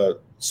seek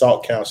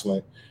SALT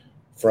counseling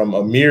from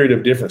a myriad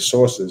of different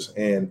sources,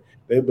 and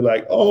they'd be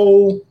like,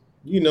 oh,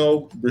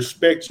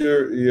 respect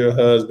your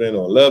husband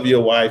or love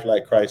your wife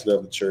like Christ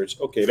loved the church.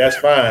 Okay, that's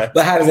fine.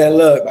 But how does that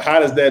look? How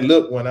does that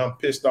look when I'm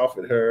pissed off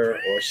at her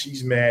or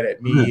she's mad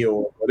at me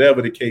or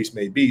whatever the case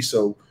may be?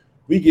 So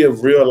we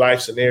give real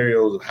life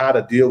scenarios of how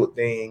to deal with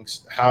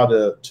things, how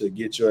to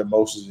get your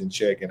emotions in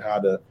check, and how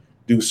to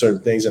do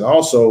certain things. And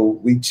also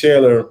we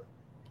tailor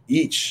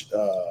each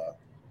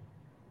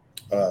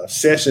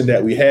session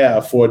that we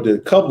have for the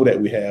couple that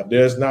we have.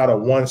 There's not a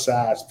one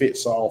size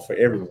fits all for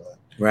everyone.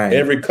 Right.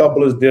 Every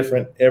couple is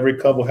different. Every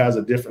couple has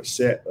a different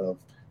set of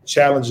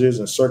challenges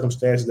and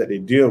circumstances that they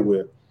deal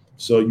with.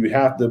 So you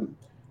have to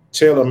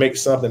tailor make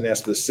something that's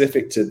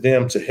specific to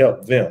them to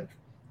help them.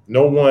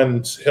 No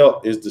one's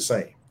help is the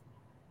same.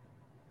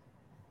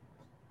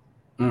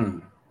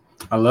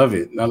 I love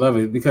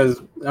it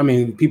because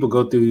people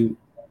go through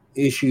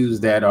issues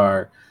that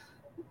are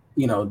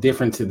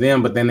different to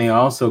them, but then they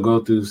also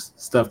go through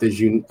stuff that's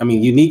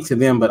unique to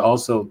them, but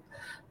also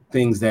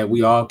things that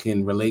we all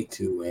can relate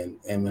to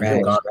and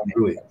have gone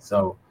through it.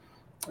 So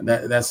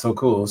that's so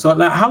cool. So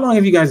now, how long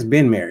have you guys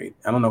been married?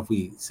 I don't know if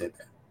we said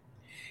that.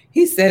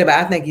 He said it, but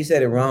I think you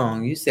said it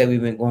wrong. You said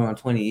we've been going on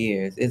 20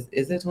 years. Is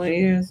it 20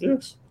 years?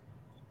 Yes.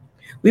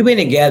 We've been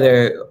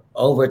together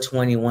over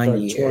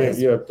 21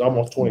 years. Yeah,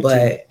 almost 22.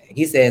 But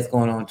he said it's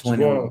going on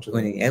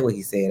 20. That's what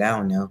he said. I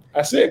don't know.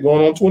 I said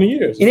going on 20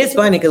 years. And it's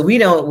funny because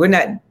we're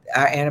not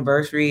our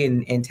anniversary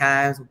and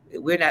times.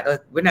 We're not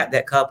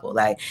that couple.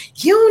 Like,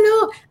 you don't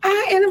know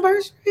our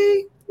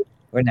anniversary.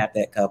 We're not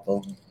that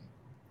couple.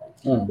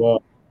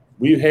 Well,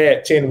 we've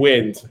had 10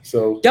 weddings.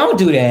 So don't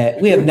do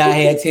that. We have not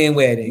had 10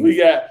 weddings. We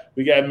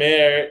got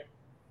married.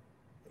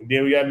 and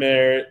then we got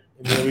married,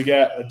 and then we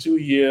got a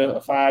 2-year, a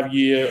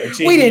 5-year, a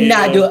 10-year. We did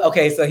not do it.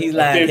 Okay, so he's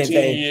lying.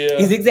 15-year.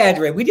 He's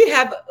exaggerating. We did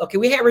have,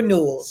 we had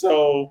renewals.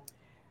 So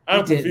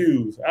I'm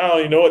confused. I don't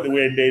even know what the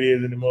wedding date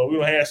is anymore. We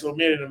don't have so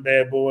many of them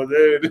bad boys.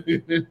 Like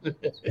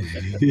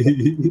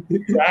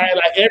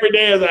every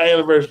day is our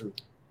anniversary.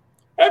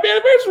 Happy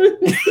anniversary.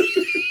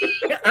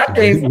 I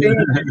can't stand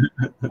you.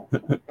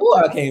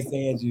 Oh, I can't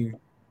stand you.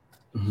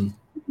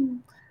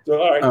 So,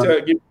 all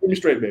right, give me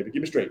straight, baby.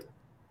 Give me straight.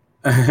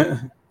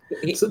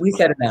 We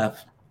said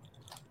enough.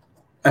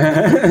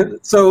 Now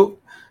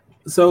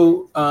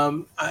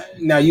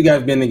you guys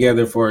have been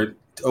together for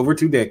over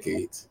 2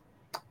 decades.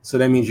 So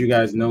that means you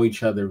guys know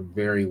each other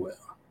very well.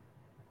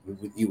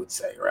 You would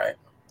say, right?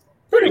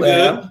 Pretty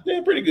good.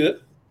 Yeah, pretty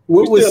good.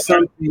 What was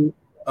something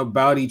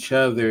about each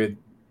other,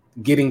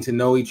 getting to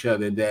know each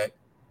other, that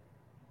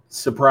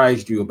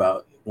surprised you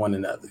about one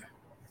another?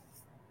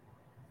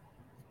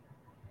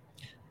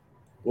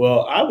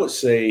 Well, I would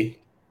say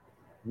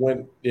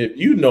if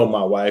you know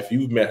my wife,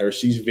 you've met her.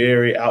 She's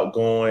very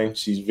outgoing.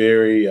 She's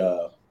very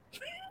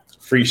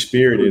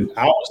free-spirited.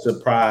 I was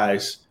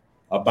surprised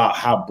about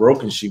how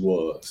broken she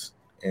was.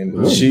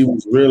 And she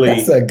was really...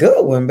 That's a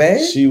good one,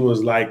 babe. She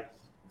was like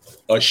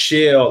a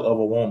shell of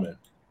a woman.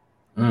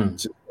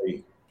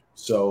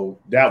 So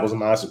that was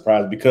my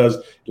surprise because,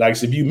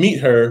 like, if you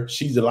meet her,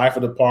 she's the life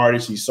of the party.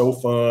 She's so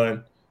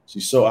fun.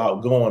 She's so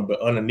outgoing.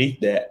 But underneath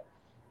that,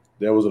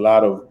 there was a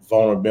lot of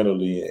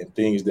vulnerability and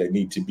things that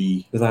need to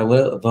be... Like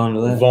what?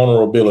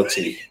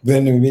 Vulnerability.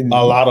 A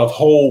lot of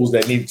holes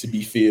that needed to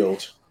be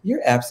filled.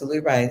 You're absolutely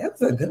right. That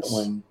was a good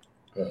one.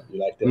 You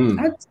like that?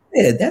 I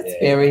did. That's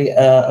very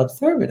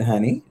observant,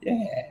 honey.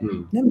 Yeah.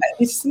 That might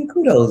be some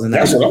kudos in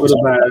that.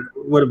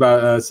 What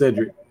about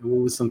Cedric?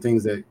 What were some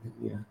things that...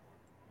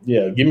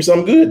 Yeah, give me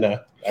something good now.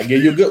 I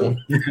gave you a good one.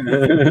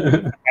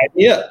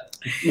 Yeah.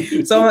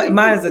 So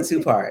mine is a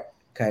 2-part.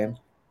 Okay.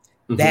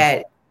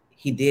 That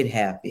he did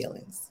have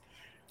feelings.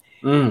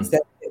 So he's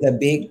a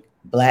big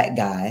black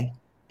guy,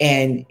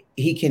 and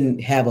he can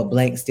have a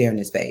blank stare in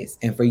his face.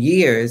 And for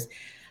years,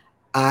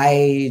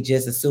 I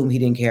just assumed he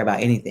didn't care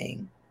about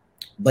anything.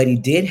 But he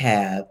did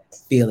have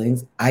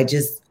feelings. I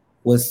just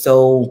was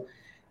so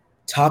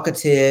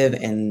talkative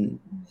and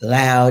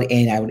loud,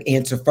 and I would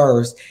answer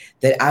first,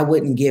 that I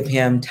wouldn't give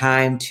him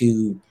time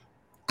to,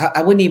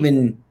 I wouldn't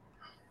even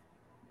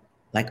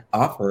like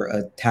offer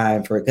a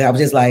time for it. Cause I was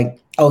just like,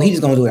 oh, he's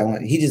just gonna do what I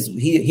want.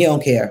 He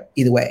don't care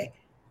either way.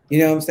 You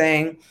know what I'm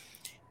saying?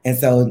 And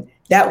so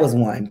that was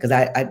one. Cause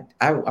I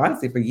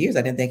honestly, for years,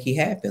 I didn't think he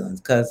had feelings.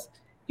 Cause,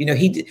 you know,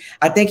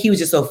 I think he was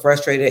just so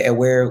frustrated at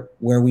where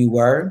we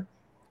were,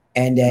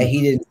 and that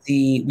he didn't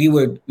see, we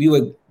were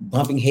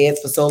bumping heads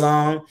for so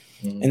long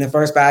in the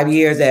first 5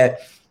 years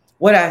that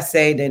what I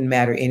say didn't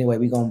matter anyway.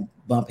 We're going to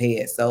bump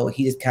heads. So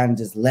he just kind of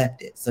just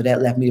left it. So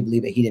that left me to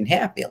believe that he didn't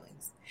have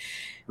feelings.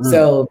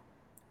 So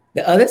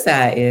the other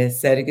side is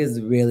Cedric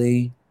is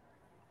really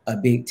a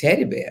big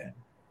teddy bear.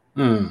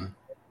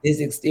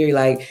 His exterior,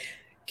 like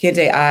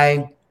Kente,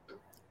 I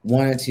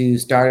wanted to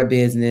start a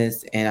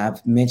business, and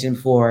I've mentioned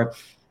before,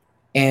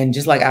 and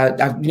just like I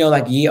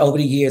over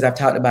the years, I've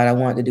talked about I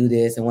wanted to do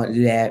this and wanted to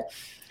do that.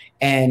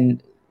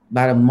 And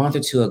about a month or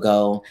 2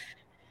 ago,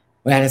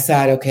 when I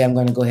decided, okay, I'm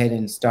going to go ahead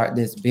and start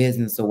this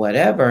business or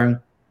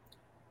whatever,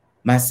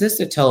 my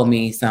sister told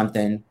me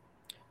something,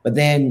 but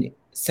then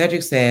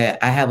Cedric said,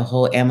 I have a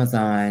whole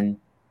Amazon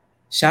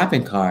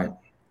shopping cart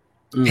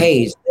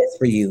page that's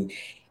for you.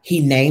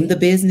 He named the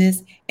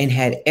business and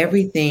had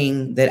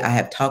everything that I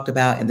have talked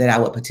about and that I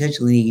would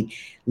potentially need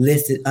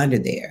listed under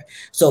there.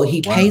 So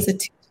he pays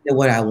attention to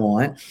what I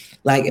want.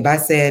 Like if I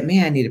said,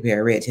 man, I need a pair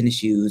of red tennis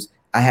shoes,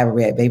 I have a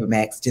red Vapor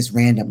Max just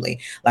randomly.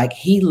 Like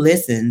he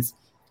listens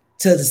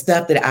to the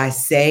stuff that I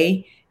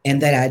say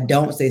and that I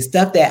don't say,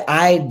 stuff that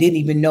I didn't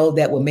even know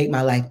that would make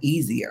my life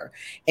easier.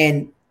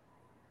 And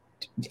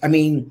I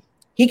mean,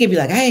 he could be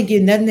like, I ain't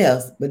getting nothing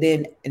else. But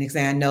then the next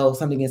thing I know,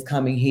 something is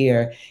coming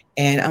here.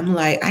 And I'm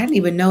like, I didn't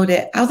even know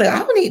that. I was like, I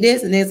don't need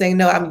this. And then saying,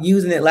 no, I'm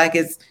using it like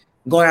it's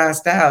going out of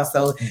style.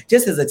 So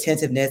just his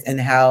attentiveness and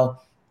how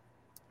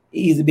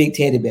he's a big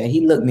teddy bear.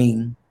 He looked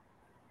mean.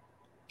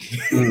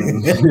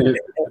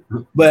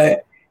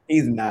 But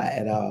he's not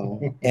at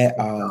all. At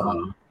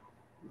all.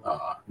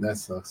 Oh,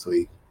 that's so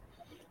sweet.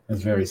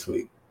 That's very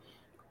sweet.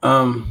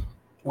 Wow,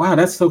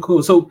 that's so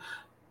cool. So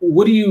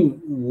what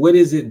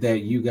is it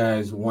that you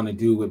guys want to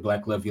do with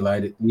Black Love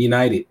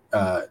United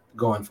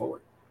going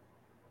forward?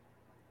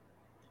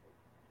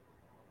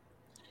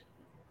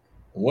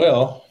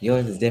 Well,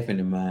 yours is different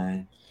than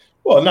mine.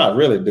 Well, not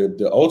really.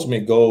 The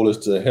ultimate goal is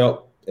to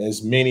help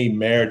as many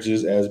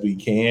marriages as we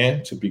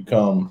can to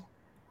become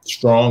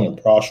strong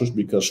and prosperous,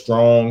 because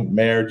strong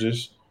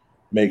marriages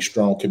make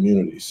strong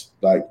communities.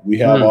 Like we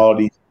have all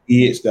these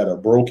kids that are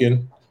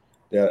broken,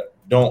 that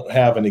don't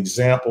have an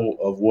example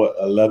of what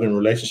a loving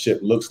relationship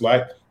looks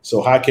like.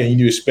 So how can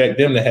you expect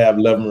them to have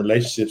loving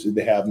relationships if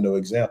they have no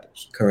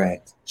examples?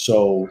 Correct.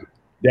 So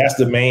that's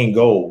the main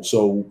goal.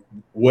 So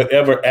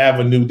whatever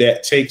avenue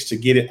that takes to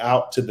get it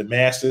out to the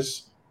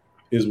masses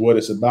is what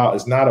it's about.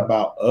 It's not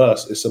about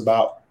us. It's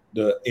about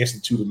the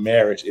institute of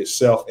marriage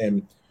itself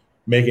and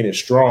making it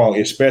strong,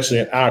 especially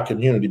in our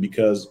community,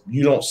 because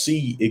you don't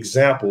see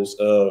examples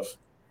of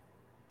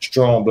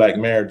strong Black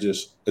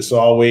marriages. It's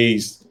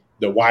always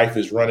the wife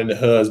is running the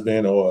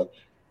husband, or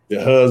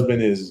the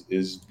husband is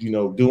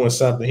doing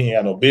something he ain't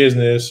got no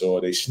business,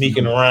 or they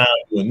sneaking around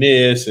doing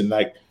this, and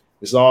like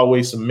it's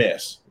always a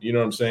mess. You know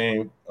what I'm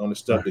saying? On the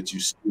stuff that you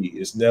see,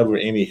 it's never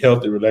any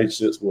healthy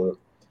relationships where.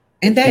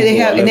 And they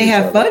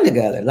have fun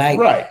together. Like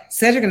right.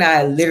 Cedric and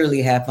I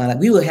literally have fun. Like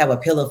we will have a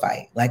pillow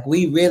fight. Like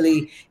we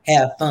really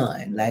have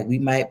fun. Like we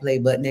might play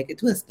butt naked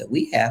twister.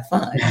 We have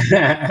fun.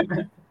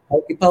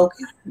 Hokey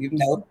pokey, you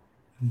know.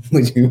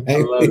 I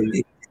love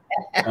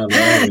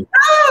it.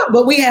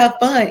 But we have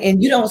fun,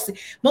 and you don't see.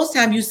 Most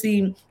time you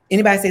see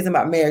anybody say something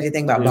about marriage, they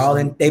think about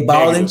balling. They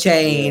ball and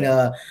chain.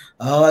 I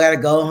gotta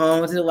go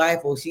home to the wife,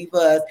 or she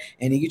fuss,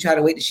 and then you try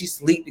to wait till she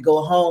sleep to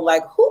go home.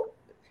 Like who?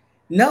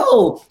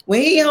 No,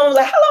 when he home,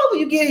 like, how long will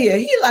you get here?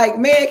 He like,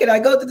 man, can I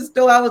go to the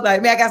store? I was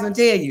like, man, I got something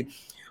to tell you.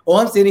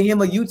 Or I'm sending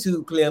him a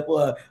YouTube clip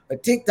or a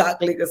TikTok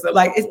clip or something.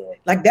 Like, it's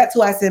like that's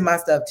who I send my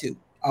stuff to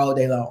all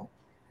day long.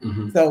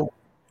 Mm-hmm. So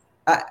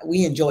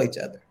we enjoy each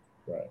other.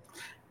 Right.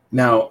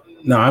 Now,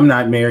 no, I'm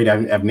not married.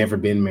 I've never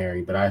been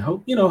married, but I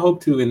hope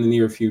to in the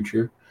near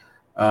future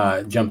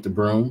jump the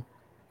broom.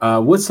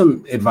 What's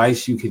some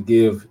advice you could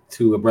give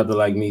to a brother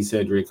like me,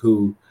 Cedric,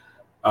 who,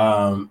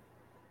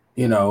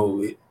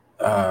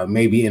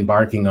 maybe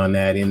embarking on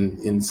that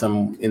in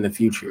the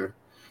future,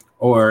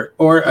 or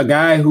a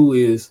guy who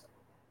is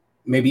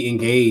maybe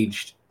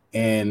engaged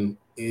and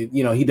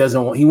he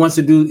wants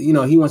to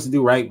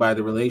do right by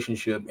the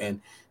relationship and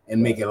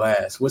make it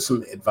last. What's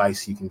some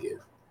advice you can give?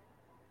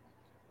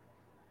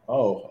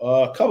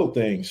 A couple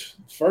things.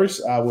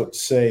 First, I would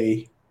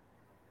say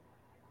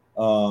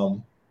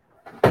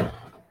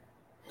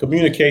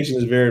communication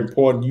is very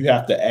important. You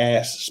have to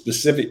ask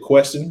specific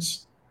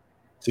questions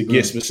to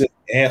get specific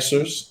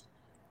answers,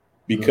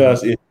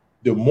 because if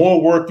the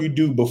more work you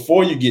do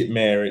before you get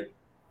married,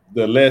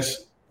 the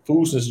less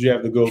foolishness you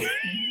have to go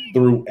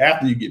through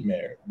after you get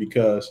married.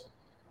 Because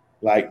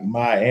like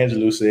Maya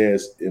Angelou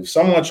says, if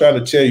someone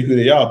trying to tell you who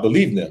they are,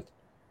 believe them.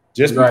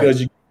 Just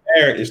because you get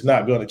married, it's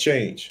not going to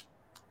change.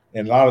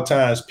 And a lot of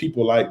times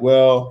people like,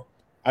 well,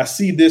 I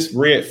see this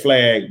red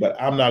flag,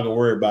 but I'm not going to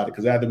worry about it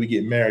because after we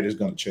get married, it's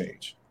going to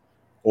change.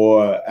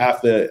 Or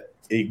after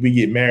we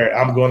get married,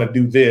 I'm going to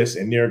do this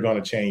and they're going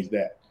to change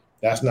that.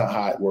 That's not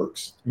how it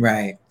works.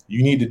 Right.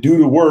 You need to do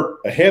the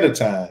work ahead of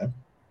time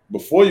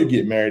before you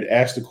get married.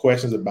 Ask the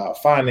questions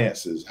about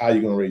finances, how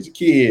you're going to raise the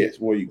kids,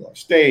 where you're going to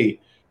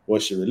stay,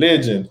 what's your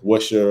religion,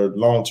 what's your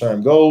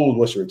long-term goals,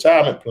 what's your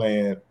retirement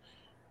plan.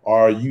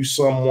 Are you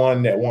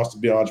someone that wants to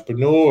be an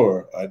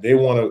entrepreneur? They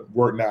want to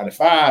work 9 to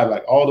 5.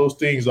 Like all those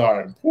things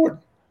are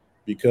important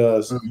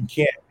because you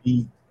can't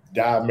be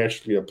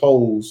diametrically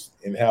opposed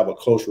and have a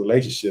close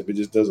relationship. It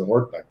just doesn't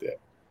work like that.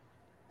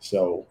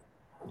 So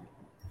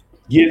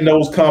getting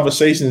those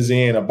conversations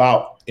in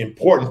about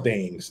important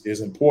things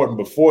is important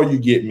before you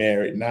get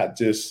married, not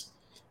just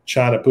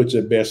trying to put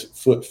your best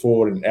foot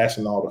forward and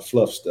asking all the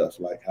fluff stuff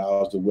like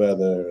how's the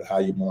weather, how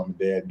your mom and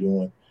dad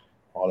doing,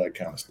 all that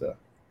kind of stuff.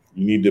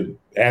 You need to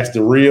ask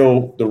the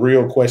real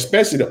question,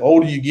 especially the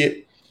older you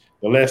get,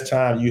 the less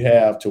time you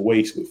have to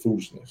waste with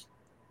foolishness.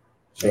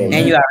 So,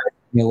 and you are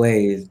in your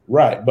ways.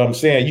 Right. But I'm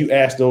saying you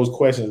ask those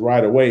questions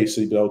right away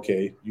so you go,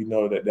 okay, you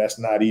know that's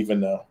not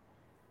even a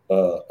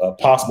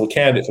possible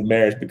candidate for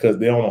marriage because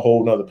they're on a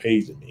whole nother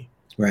page than me.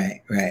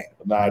 Right, right.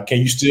 Now, can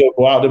you still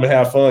go out there and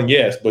have fun?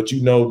 Yes, but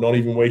don't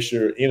even waste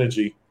your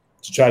energy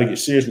to try to get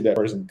serious with that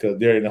person because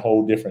they're in a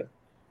whole different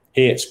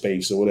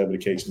headspace or whatever the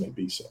case may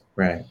be. So,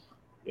 right.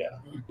 Yeah,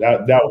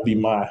 that would be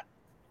my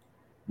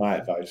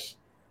advice.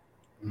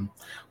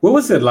 What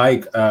was it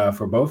like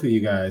for both of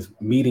you guys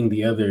meeting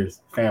the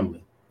other's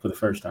family for the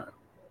first time?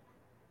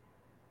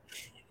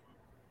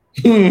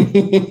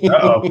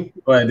 Uh-oh.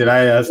 What, did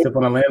I step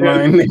on a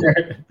landmine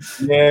there?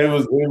 Yeah,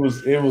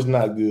 it was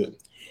not good.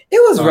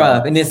 It was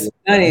rough, and it's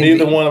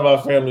neither one of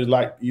our families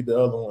liked either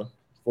other one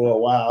for a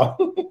while.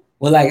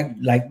 Well,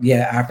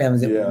 our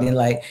families been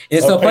like.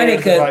 It's so funny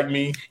because like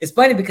me. It's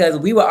funny because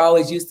we were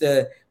always used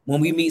to when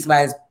we meet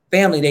somebody's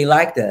family, they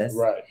liked us,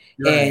 right?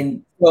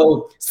 And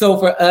so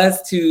for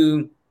us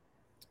to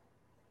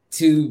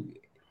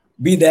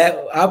be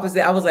that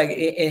opposite, I was like,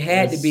 it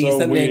had to be so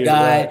something weird,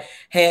 that God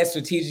had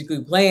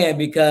strategically planned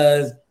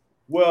because.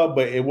 Well,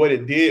 but what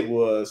it did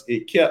was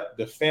it kept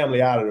the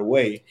family out of the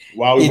way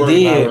while we were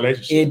in our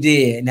relationship. It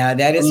did. Now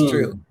that is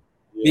true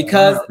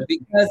because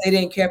they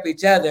didn't care for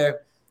each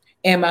other.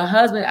 And my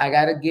husband, I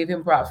got to give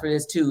him props for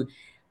this too.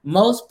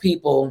 Most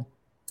people,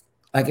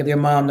 like if your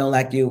mom don't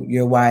like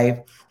your wife,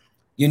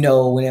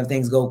 whenever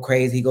things go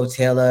crazy, he go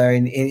tell her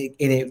and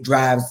it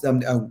drives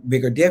a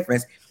bigger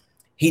difference.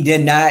 He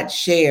did not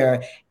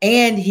share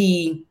and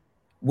he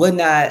would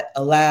not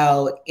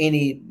allow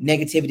any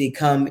negativity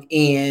come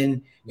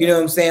in. You know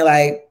what I'm saying?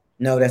 Like,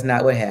 no, that's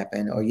not what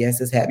happened. Or yes,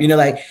 this happened.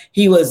 Like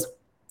he was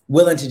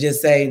willing to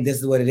just say, this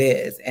is what it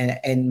is.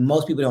 And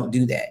most people don't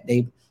do that.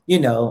 They,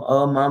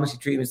 oh, mama, she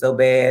treated me so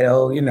bad.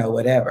 Oh,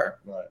 whatever.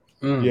 Right.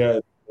 Yeah,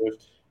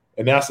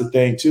 and that's the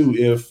thing too.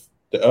 If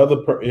the other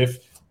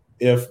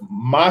if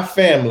my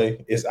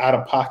family is out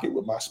of pocket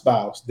with my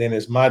spouse, then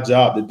it's my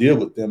job to deal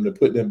with them, to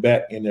put them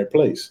back in their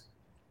place.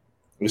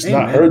 It's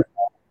not her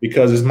job,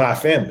 because it's my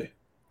family.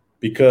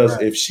 Because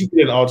if she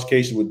get an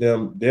altercation with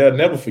them, they'll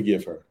never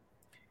forgive her.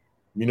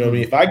 You know what I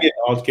mean? If I get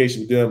an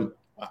altercation with them,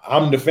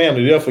 I'm the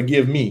family. They'll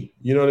forgive me.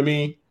 You know what I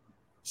mean?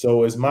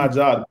 So it's my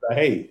job to say,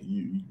 hey,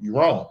 you're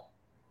wrong.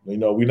 You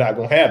know, we're not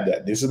going to have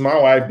that. This is my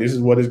wife. This is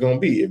what it's going to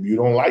be. If you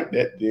don't like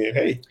that, then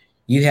hey.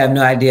 You have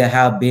no idea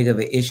how big of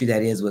an issue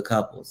that is with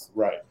couples.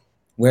 Right.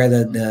 Where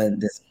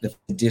the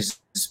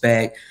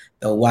disrespect,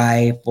 the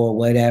wife or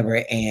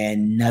whatever,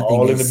 and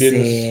nothing is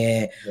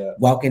said. Yeah.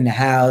 Walk in the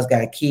house,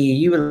 got a key.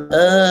 You were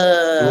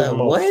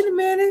wait a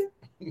minute.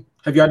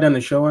 Have y'all done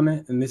a show on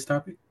that, in this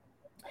topic?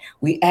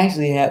 We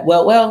actually have.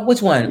 Well,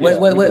 which one?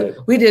 Yeah,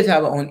 we did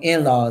talk on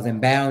in-laws and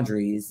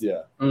boundaries.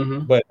 Yeah,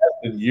 but that's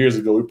been years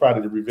ago. We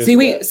probably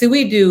revisit.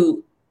 We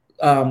do.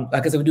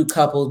 Like I said, we do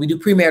couples. We do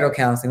premarital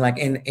counseling. Like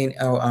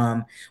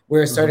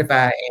we're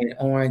certified in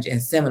Orange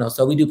and Seminole,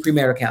 so we do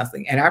premarital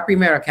counseling. And our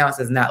premarital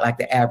counseling is not like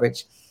the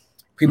average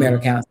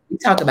premarital counseling. We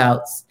talk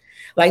about,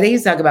 like they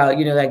used to talk about,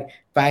 like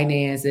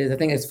finances. I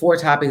think it's 4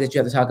 topics that you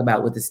have to talk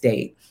about with the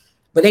state.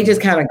 But they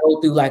just kind of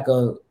go through like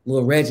a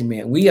little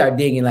regimen. We are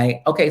digging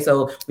like, okay,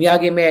 so when y'all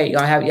get married,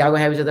 y'all gonna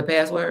have each other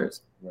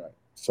passwords? Right.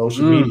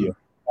 Social media.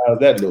 How does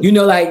that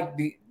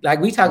look? Like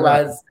we talk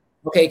about.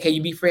 Okay, can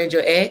you befriend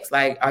your ex?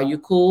 Like, are you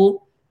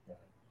cool?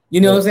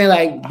 You know what I'm saying?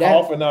 Like, how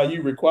often are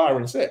you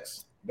requiring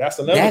sex? That's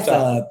another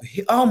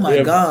topic. Oh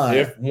my God.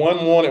 If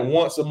one wanted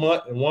once a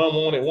month and one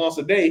wanted once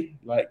a day,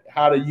 like,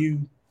 how do you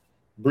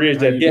bridge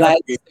that gap?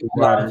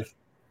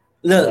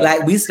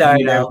 Like we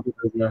started out.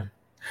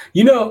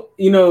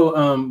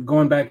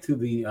 Going back to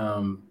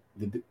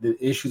the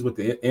issues with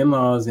the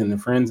in-laws and the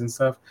friends and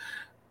stuff.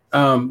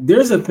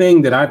 There's a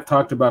thing that I've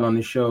talked about on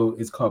the show.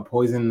 It's called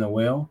poisoning the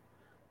well.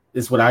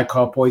 It's what I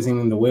call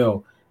poisoning the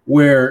well,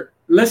 where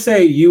let's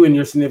say you and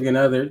your significant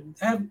other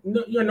have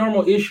your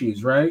normal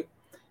issues, right?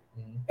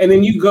 And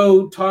then you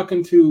go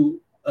talking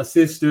to a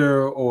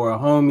sister or a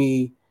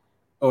homie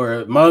or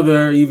a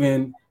mother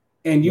even,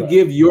 and you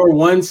give your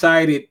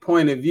one-sided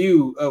point of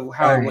view of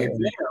how it went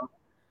down.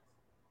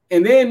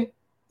 And then,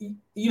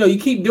 you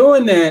keep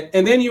doing that,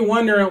 and then you're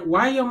wondering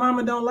why your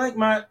mama don't like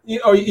my,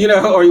 or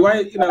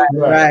why,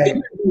 Right.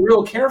 Be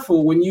real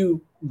careful when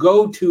you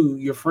go to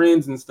your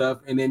friends and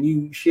stuff, and then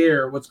you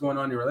share what's going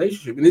on in your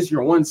relationship, and it's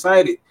your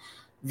one-sided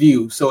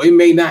view, so it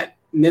may not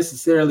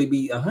necessarily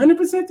be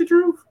 100% the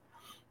truth,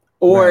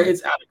 or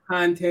it's out of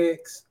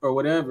context or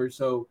whatever.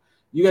 So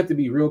you have to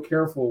be real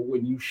careful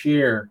when you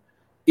share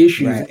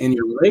issues in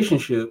your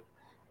relationship,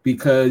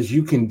 because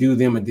you can do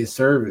them a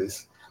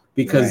disservice,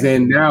 because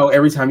then now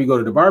every time you go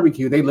to the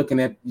barbecue, they looking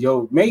at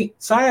your mate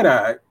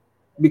side-eyed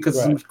because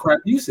of some crap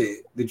you said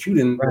that you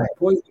didn't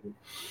poison.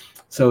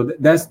 So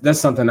that's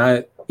something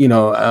I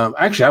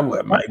actually I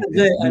would might.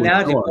 Good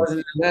analogy.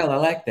 Well, I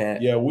like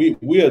that. Yeah,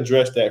 we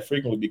address that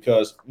frequently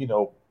because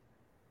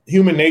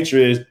human nature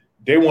is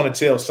they want to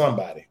tell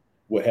somebody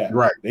what happened.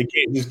 Right. They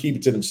can't just keep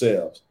it to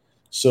themselves.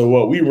 So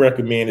what we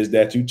recommend is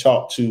that you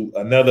talk to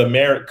another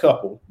married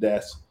couple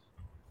that's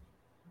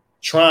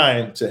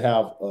trying to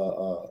have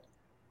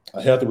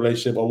a healthy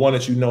relationship, or one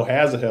that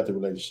has a healthy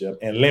relationship,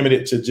 and limit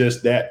it to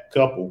just that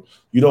couple.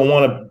 You don't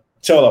want to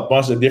tell a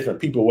bunch of different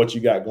people what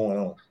you got going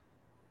on.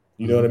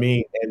 You know what I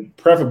mean? And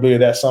preferably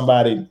that's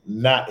somebody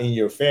not in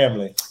your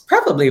family.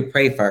 Preferably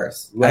pray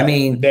first. Right. I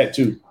mean, that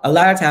too. A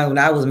lot of times when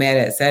I was mad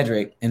at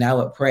Cedric and I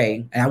would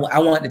pray, and I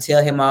wanted to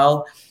tell him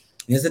all,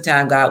 there's a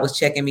time God was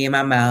checking me in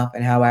my mouth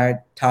and how I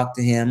talked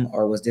to him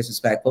or was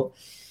disrespectful.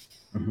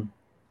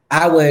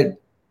 I would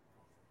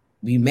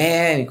be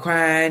mad and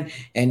crying,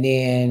 and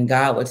then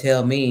God would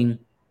tell me,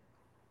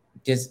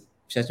 just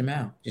shut your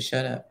mouth, just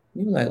shut up.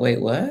 You were like, wait,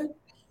 what?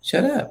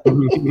 Shut up.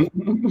 And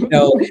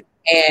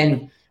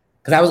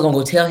because I was gonna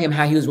go tell him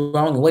how he was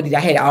wrong and I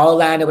had all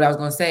lined up what I was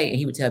gonna say, and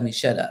he would tell me,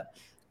 shut up.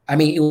 I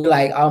mean, it was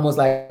like almost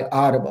like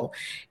audible.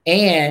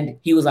 And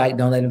he was like,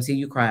 don't let him see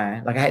you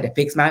crying. Like I had to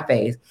fix my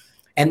face.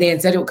 And then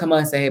Cedric would come on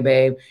and say, hey,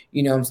 babe,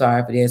 I'm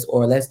sorry for this,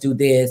 or let's do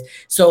this.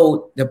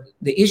 So the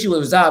issue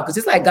was resolved, because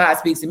it's like God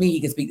speaks to me, he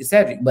can speak to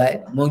Cedric.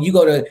 But when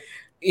you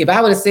if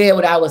I would have said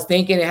what I was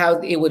thinking and how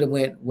it would have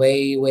went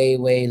way, way,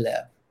 way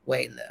left,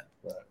 way left.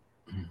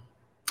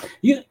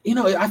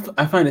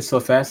 I find it so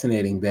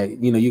fascinating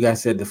that, you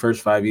guys said the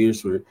first 5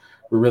 years were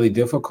really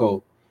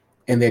difficult,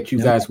 and that you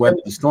guys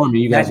weathered the storm, and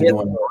you guys are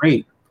doing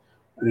great.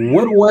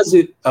 What was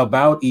it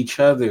about each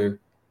other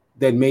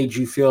that made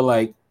you feel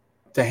like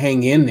to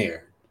hang in there?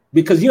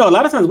 Because, a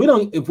lot of times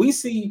if we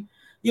see,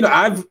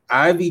 I've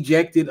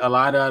ejected a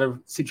lot out of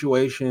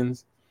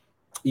situations,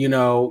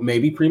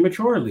 maybe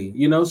prematurely,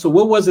 so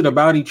what was it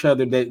about each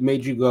other that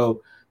made you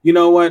go, you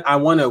know what, I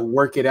want to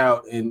work it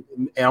out and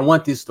I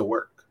want this to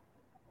work?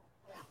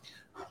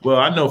 Well,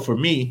 I know for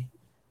me,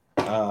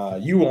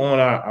 you were on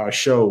our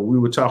show. We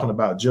were talking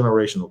about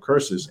generational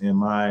curses,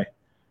 and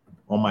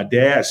on my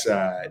dad's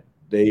side,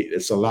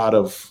 it's a lot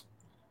of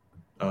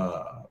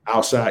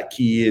outside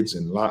kids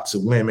and lots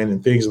of women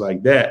and things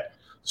like that.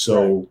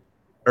 So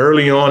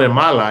early on in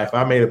my life,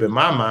 I made up in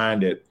my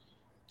mind that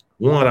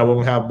one, I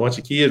won't have a bunch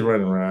of kids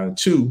running around. And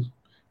two,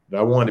 that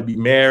I wanted to be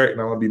married,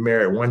 and I want to be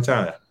married one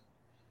time.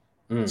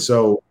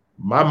 So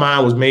my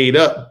mind was made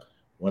up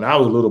when I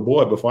was a little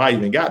boy before I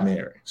even got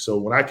married. So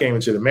when I came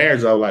into the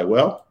marriage, I was like,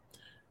 well,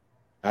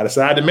 I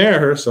decided to marry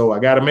her, so I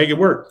got to make it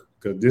work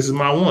because this is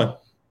my one.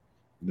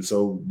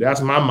 So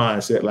that's my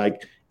mindset.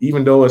 Like,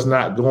 even though it's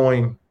not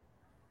going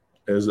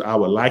as I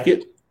would like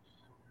it,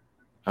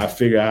 I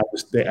figure I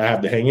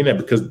have to hang in there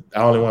because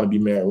I only want to be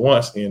married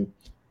once. And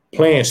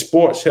playing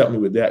sports helped me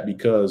with that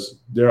because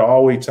there are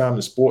always times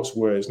in sports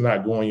where it's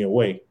not going your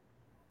way.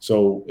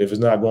 So if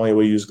it's not going your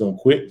way, you're just going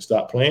to quit and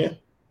stop playing?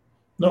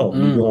 No,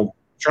 you're going to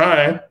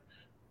try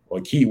or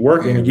keep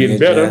working and getting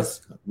better.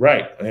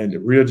 Right. And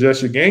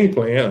readjust your game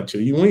plan until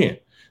you win.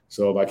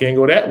 So if I can't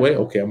go that way,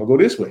 okay, I'm going to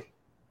go this way.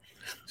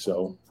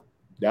 So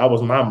that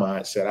was my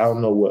mindset. I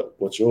don't know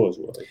what yours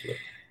was.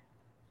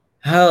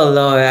 Oh,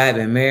 Lord, I've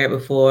been married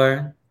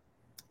before.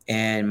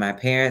 And my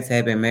parents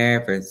had been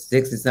married for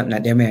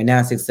 60-something. They're married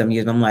now 60-something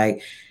years. But I'm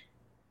like,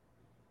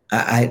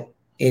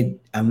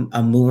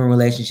 I'm moving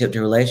relationship to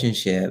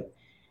relationship,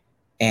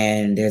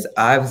 and there's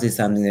obviously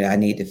something that I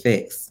need to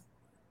fix.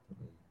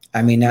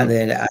 I mean, now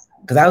that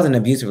because I was in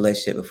an abusive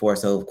relationship before,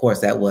 so of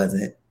course that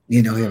wasn't,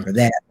 here for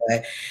that.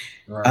 But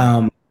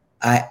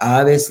I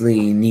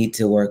obviously need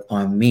to work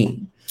on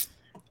me,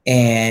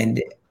 and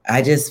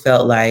I just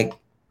felt like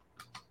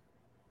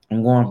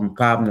I'm going from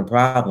problem to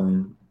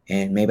problem,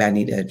 and maybe I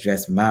need to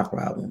address my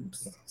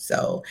problems.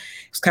 So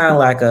it's kind of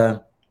like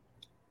a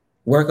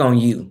work on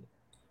you.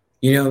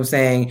 You know what I'm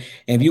saying?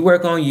 And if you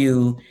work on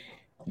you,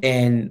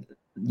 then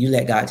you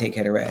let God take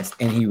care of the rest.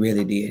 And he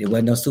really did. It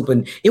wasn't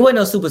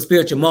no super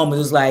spiritual moment. It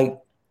was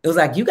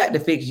like you got to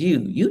fix you.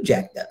 You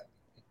jacked up.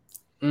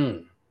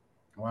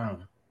 Wow.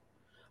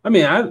 I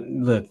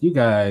mean, look, you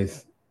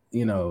guys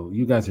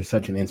are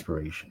such an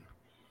inspiration.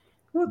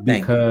 Well,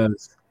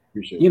 because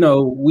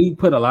we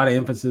put a lot of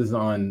emphasis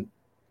on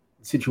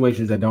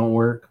situations that don't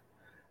work.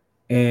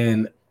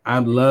 And I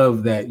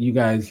love that you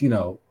guys,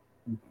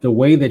 the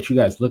way that you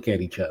guys look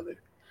at each other.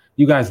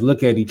 You guys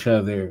look at each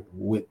other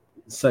with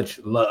such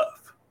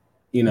love,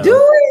 Do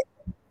it?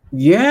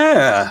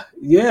 Yeah.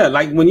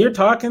 Like when you're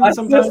talking,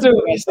 sometimes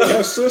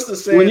your sister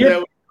said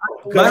that.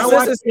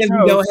 My sister said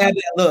we don't have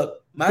that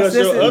look. My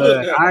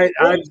sister,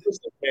 I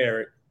sister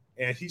married,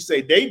 and she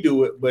say they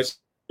do it, but she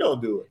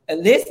don't do it.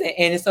 And listen,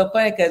 and it's so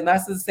funny because my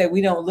sister said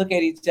we don't look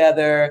at each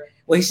other.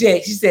 Well,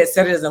 she said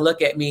Sarah doesn't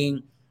look at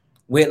me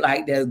with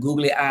like the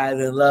googly eyes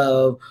and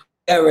love.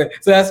 Ever.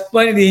 So that's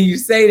funny that you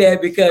say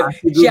that because I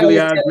see googly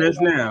eyes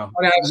just now.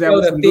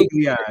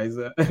 Googly eyes.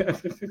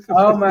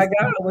 Oh my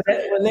God! Well,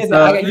 listen,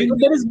 but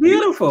it's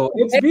beautiful.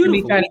 It's beautiful.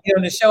 Me trying to get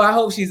on the show. I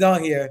hope she's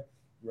on here.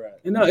 Right.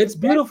 It's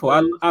beautiful.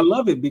 I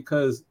love it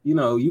because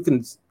you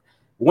can.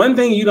 One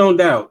thing you don't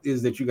doubt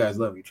is that you guys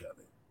love each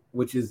other,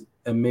 which is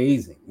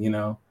amazing.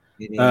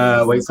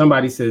 Wait,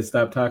 somebody says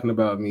stop talking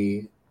about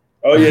me.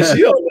 Oh yeah,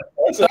 she.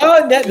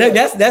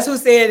 That's who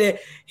said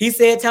it. He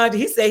said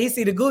he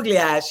see the googly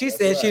eyes. She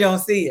said she don't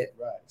see it.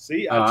 Right.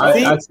 See,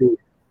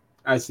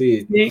 I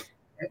see it.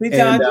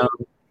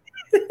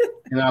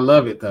 And I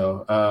love it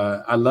though.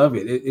 I love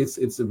it.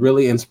 It's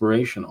really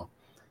inspirational.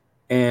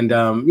 And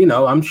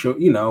I'm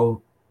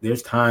sure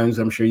there's times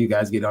I'm sure you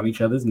guys get on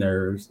each other's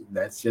nerves.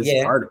 That's just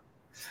part of it.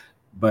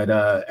 But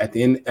at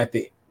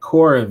the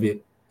core of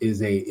it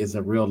is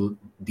a real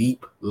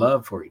deep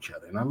love for each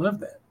other, and I love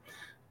that.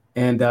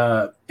 And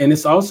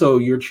it's also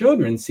your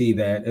children see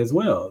that as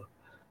well.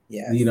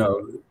 Yeah.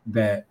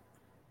 That.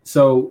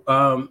 So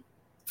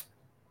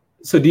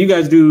so do you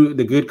guys do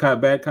the good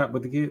cop, bad cop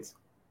with the kids?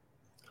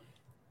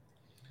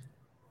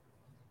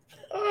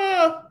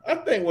 I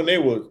think when they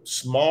were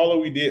smaller,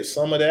 we did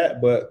some of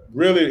that, but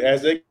really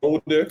as they get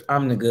older,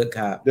 I'm the good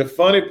cop. The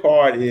funny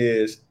part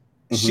is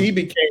she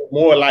became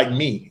more like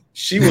me.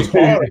 She was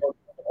harder the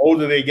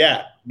older they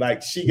got.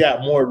 Like she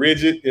got more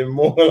rigid and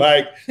more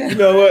like, you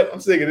know what? I'm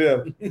sick of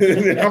them. I'm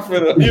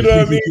finna, you know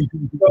what I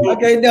mean? So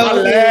okay, no, I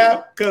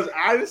laugh because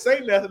I didn't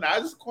say nothing. I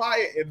was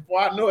quiet, and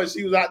before I know it,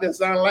 she was out there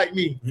sounding like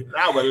me. And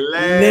I would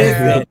laugh.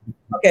 Listen,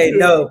 okay,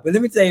 no, but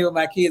let me tell you what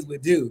my kids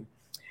would do.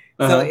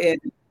 So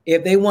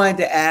if they wanted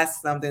to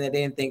ask something that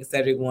they didn't think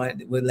Cedric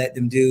would let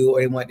them do, or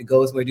they wanted to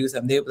go somewhere do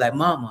something, they'd be like,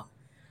 "Mama,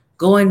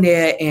 go in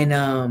there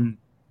and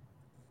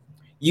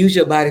use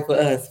your body for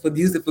us,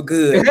 use it for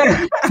good."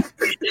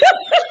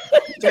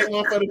 Take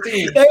one for the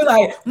team. They were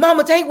like,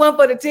 "Mama, take one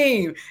for the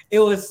team." It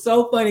was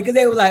so funny because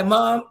they were like,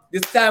 "Mom,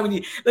 this time we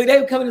need." Look, they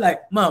were coming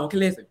like, "Mom, okay,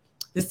 listen,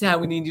 this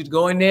time we need you to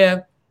go in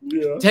there.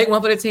 Yeah. Take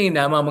one for the team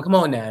now, Mama. Come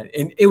on now."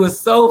 And it was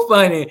so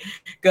funny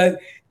because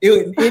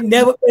it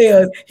never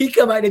fails. He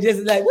come out there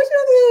just like, "What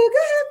you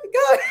do?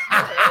 Go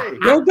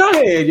ahead, go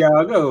ahead,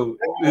 y'all go."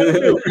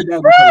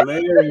 That was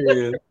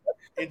hilarious.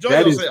 Enjoy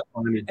yourself.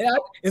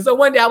 And so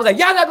one day I was like,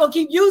 "Y'all not gonna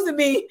keep using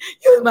me."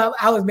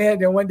 I was mad at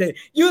them one day.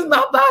 Use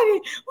my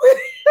body.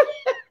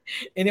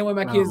 And then when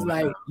my kids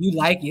like, you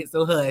like it,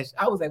 so hush.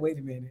 I was like, wait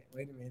a minute,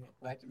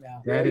 watch your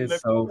mouth. That is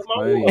so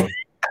funny.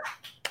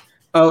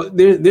 Oh,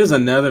 there's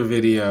another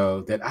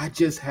video that I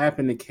just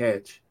happened to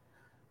catch,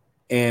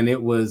 and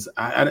it was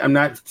I'm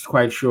not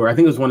quite sure. I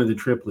think it was one of the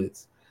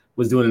triplets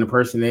was doing an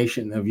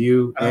impersonation of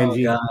you,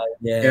 Angie. Oh, God,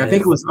 yes. And I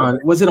think it was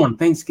on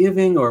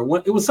Thanksgiving or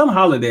what? It was some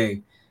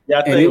holiday. Yeah,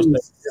 I think it was.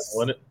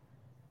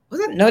 Was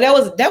it? No, that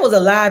was a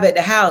live at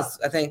the house.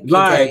 I think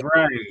live,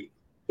 right?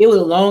 It was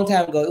a long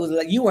time ago. It was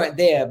like you weren't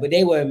there, but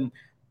they were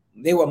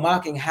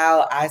mocking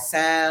how I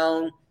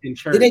sound in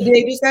church. Did they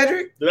do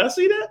Cedric? Did I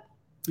see that?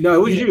 No,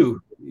 it was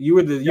you. You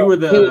were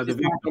the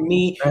victim.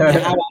 Me. And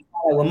how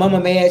when Mama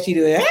mad, she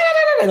did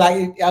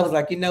like I was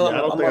like, I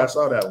don't think I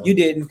saw that one. You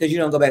didn't because you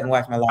don't go back and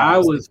watch my live. I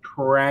was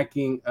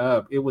cracking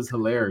up. It was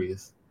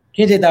hilarious.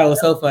 Kenji thought it was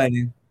so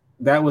funny.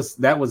 That was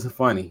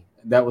funny.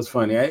 That was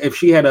funny. If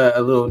she had a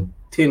little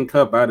tin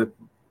cup, I'd have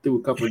threw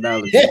a couple of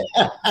dollars.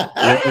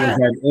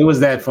 It was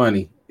that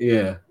funny.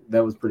 Yeah,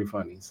 that was pretty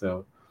funny.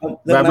 So,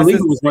 but I believe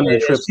it was one of the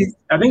trips.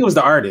 I think it was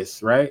the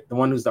artist, right? The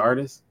one who's the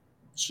artist.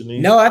 Shanice?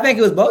 No, I think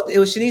it was both. It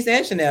was Shanice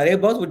and Chanel. They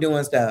both were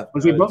doing stuff.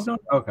 Was they both doing?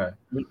 Okay.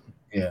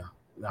 Yeah.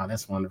 No,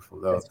 that's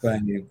wonderful though. That's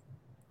funny.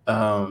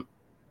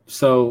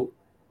 So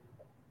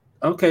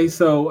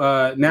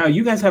now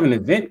you guys have an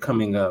event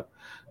coming up.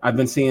 I've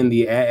been seeing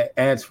the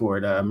ads for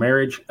it. A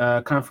marriage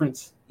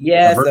conference.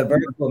 Yes, a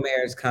virtual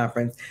marriage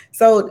conference.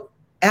 So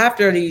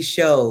after these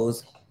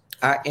shows,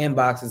 our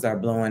inboxes are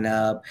blowing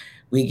up.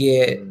 We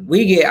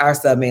get our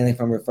stuff mainly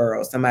from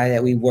referrals. Somebody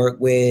that we work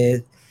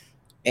with.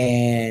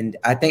 And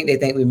I think they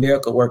think we're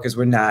miracle workers.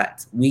 We're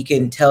not. We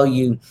can tell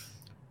you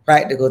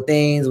practical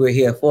things. We're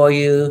here for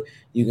you.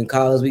 You can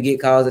call us. We get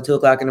calls at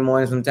 2:00 in the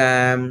morning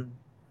sometime.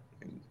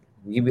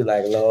 You be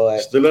like, Lord.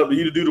 Still up to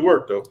you to do the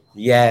work, though.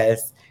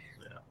 Yes.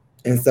 Yeah.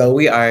 And so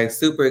we are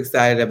super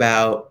excited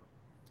about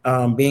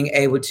being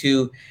able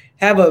to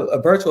have a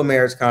virtual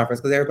marriage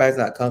conference because everybody's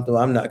not comfortable.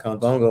 I'm not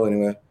comfortable. I don't go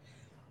anywhere.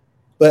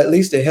 But at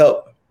least to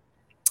help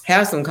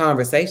have some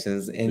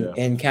conversations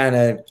and kind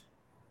of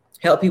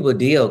help people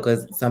deal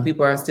because some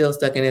people are still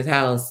stuck in this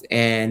house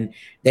and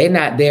they're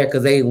not there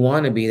because they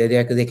want to be. They're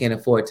there because they can't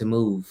afford to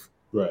move.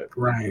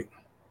 Right.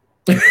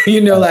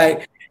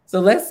 So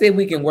let's see if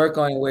we can work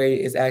on it where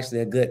it's actually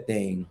a good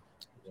thing.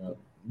 Yeah.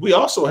 We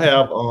also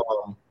have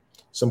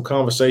some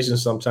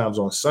conversations sometimes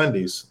on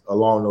Sundays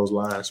along those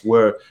lines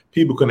where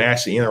people can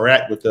actually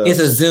interact with us. It's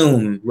a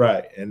Zoom.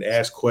 Right. And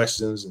ask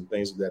questions and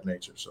things of that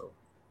nature. So.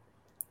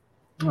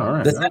 All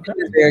right. The Zoom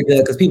is very good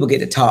because people get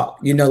to talk.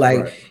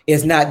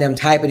 It's not them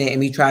typing it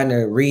and me trying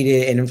to read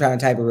it and them trying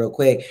to type it real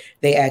quick.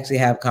 They actually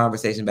have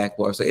conversation back and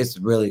forth. So it's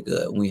really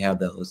good when we have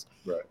those.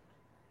 Right.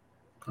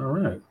 All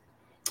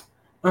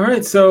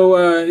right. So,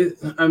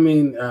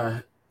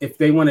 if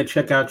they want to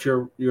check out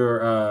your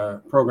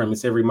program,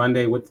 it's every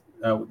Monday.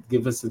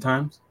 Give us the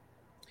times.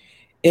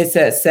 It's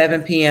at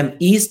 7 p.m.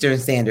 Eastern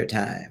Standard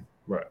Time.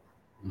 Right.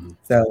 Mm-hmm.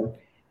 So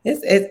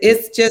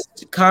it's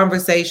just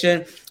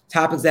conversation.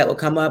 Topics that will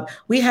come up.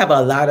 We have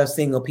a lot of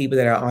single people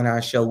that are on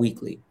our show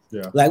weekly.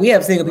 Yeah. Like we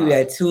have single people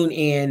that tune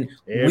in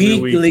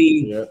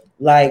weekly,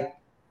 like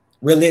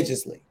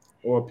religiously.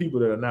 Or people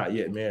that are not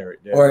yet married.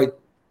 Or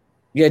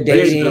you're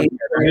dating.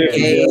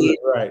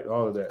 Right.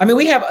 All of that. I mean,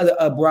 we have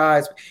a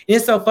broad.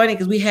 It's so funny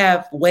because we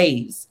have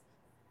waves.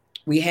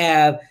 We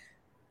have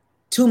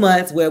 2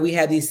 months where we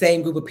have these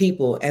same group of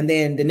people. And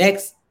then the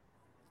next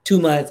 2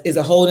 months is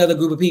a whole other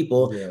group of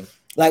people. Yeah.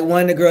 Like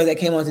one of the girls that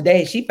came on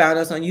today, she found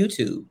us on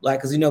YouTube,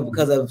 because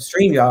of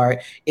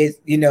StreamYard,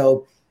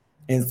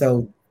 and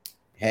so,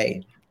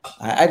 hey,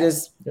 I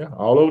just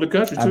all over the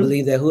country. I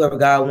believe that whoever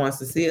God wants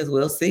to see us,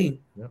 we'll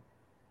see. Yep.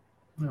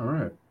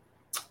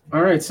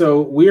 All right. So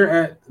we're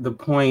at the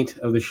point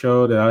of the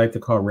show that I like to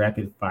call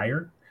rapid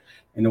fire,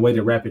 and the way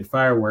the rapid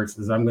fire works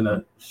is I'm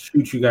gonna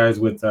shoot you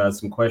guys with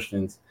some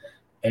questions,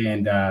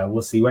 and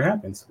we'll see what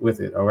happens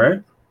with it. All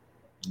right.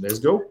 Let's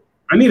go.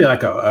 I need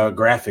a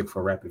graphic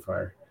for rapid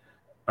fire.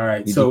 All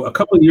right. So a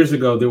couple of years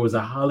ago, there was a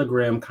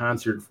hologram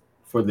concert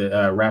for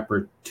the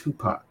rapper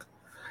Tupac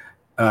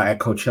at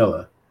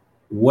Coachella.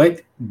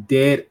 What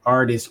dead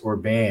artist or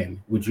band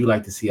would you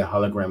like to see a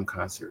hologram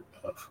concert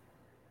of?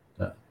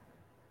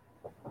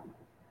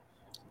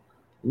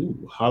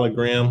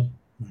 Hologram.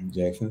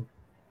 Jackson.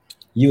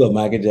 You are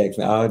Michael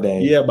Jackson all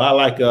day. Yeah, but I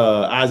like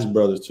Isaac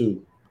Brothers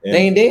too. And they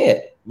ain't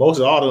dead. Most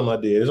of all of them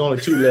are dead. There's only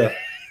 2 left.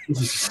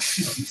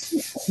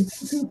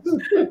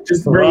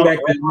 Just bring back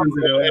the ones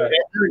that are left.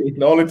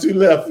 The only 2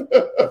 left.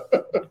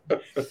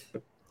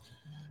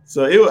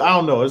 So I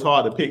don't know. It's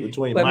hard to pick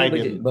between Mike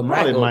and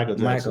Michael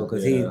Jackson.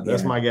 Because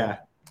that's my guy.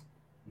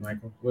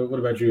 Michael. What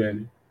about you,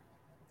 Andy?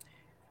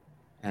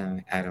 I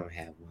don't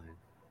have one.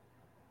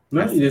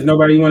 No, there's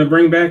nobody you want to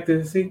bring back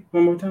to see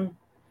one more time?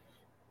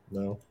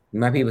 No.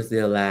 My people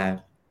still alive.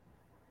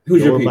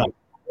 Who's your people?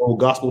 Old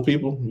gospel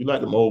people. You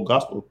like them old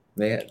gospel?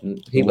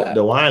 People.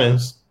 The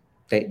Winans.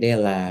 They're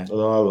alive.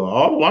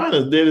 All the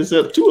Winans did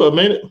except 2 of them,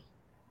 ain't it?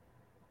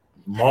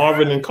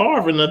 Marvin and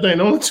Carvin, I think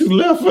the only 2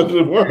 left of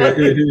the world.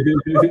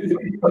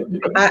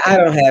 I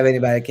don't have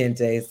anybody,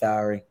 Kente.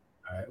 Sorry.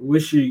 All right.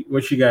 What's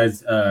you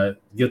guys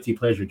guilty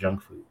pleasure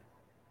junk food?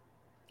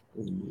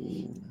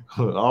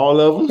 All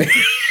of them.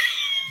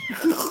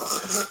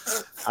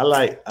 I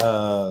like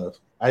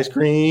ice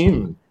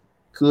cream,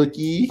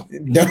 cookie,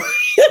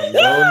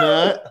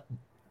 donut,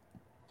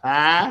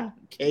 pie,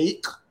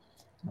 cake,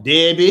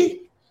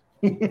 Debbie.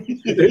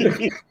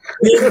 Debbie,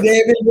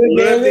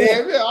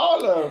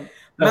 all of them.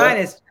 Mine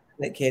is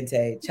chocolate,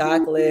 Kente.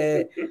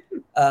 Chocolate.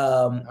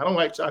 I don't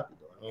like chocolate.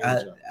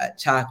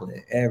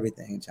 Chocolate,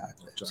 everything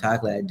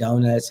chocolate,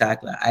 donuts,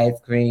 chocolate ice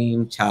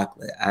cream,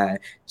 chocolate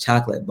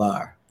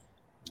bar,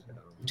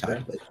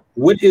 chocolate.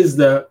 What is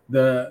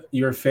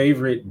your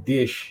favorite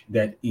dish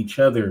that each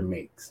other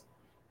makes?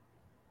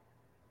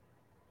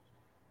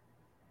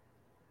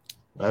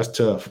 That's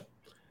tough.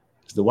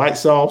 It's the white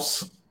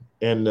sauce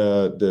and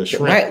the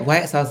shrimp.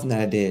 White sauce is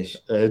not a dish.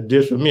 A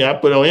dish for me. I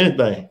put on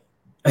anything.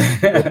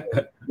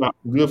 Not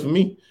good for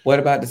me. What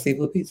about the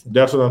seafood pizza?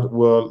 That's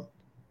what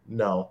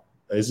no.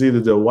 It's either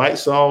the white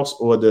sauce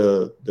or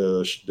the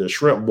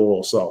shrimp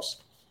boil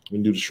sauce. We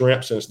can do the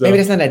shrimps and stuff. Maybe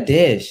that's not a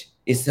dish.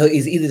 It's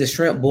either the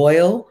shrimp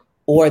boil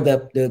or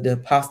the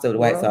pasta with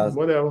white sauce.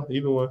 Whatever,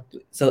 either one.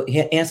 So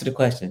answer the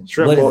question.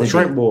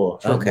 Shrimp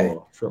boil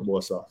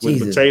sauce with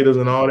potatoes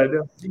and all that.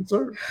 There.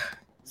 Sir.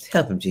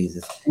 Help him,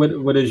 Jesus.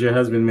 What does your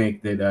husband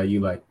make that you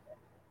like?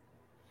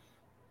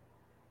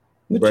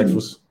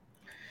 Breakfast.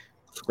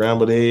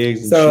 Scrambled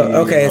eggs. So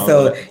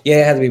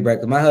it has to be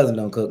breakfast. My husband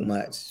don't cook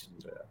much,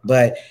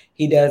 but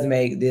he does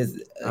make this.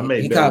 I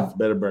make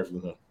better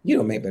breakfast than him. You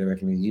don't make better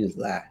breakfast than you just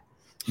lie.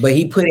 But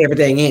he put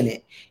everything in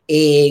it: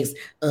 eggs,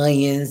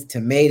 onions,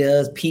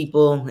 tomatoes,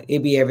 people. It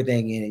be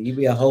everything in it. You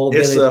be a whole.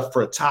 It's a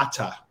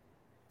frittata.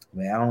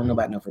 Well, I don't know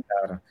about no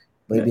frittata,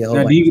 but it be a whole.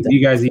 Now, do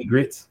you guys eat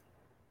grits?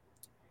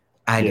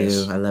 I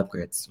do. I love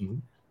grits. Mm-hmm.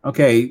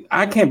 Okay,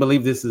 I can't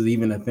believe this is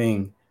even a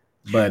thing.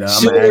 But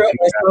sugar or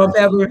salt,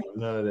 pepper?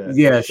 None of that.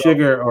 Yeah,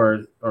 sugar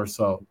or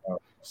salt.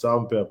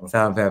 Salt and pepper.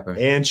 Salt and pepper.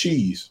 And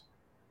cheese.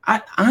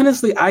 I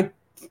honestly,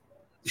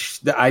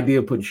 the idea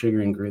of putting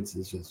sugar in grits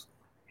is just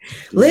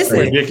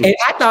listen. And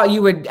I thought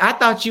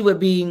you would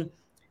be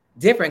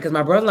different because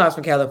my brother-in-law's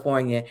from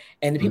California,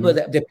 and the people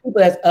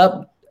that's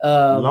up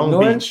Long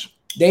north, Beach,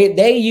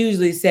 they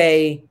usually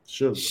say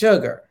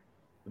sugar.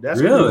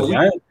 That's really.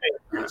 I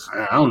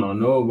don't know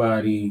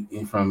nobody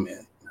from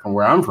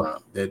where I'm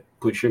from that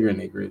put sugar in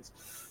their grits.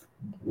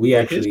 We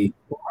actually.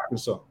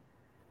 Arkansas.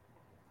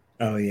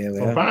 Oh yeah,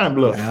 well, from Pine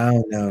Bluff. I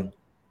don't know.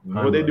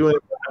 What they doing in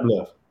Pine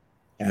Bluff?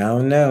 I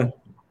don't know.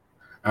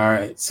 All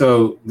right,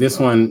 so this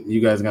one you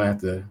guys are gonna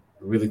have to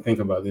really think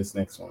about this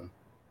next one.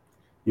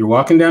 You're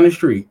walking down the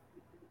street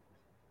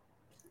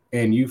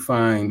and you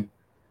find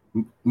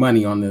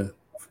money on the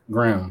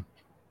ground,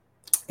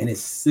 and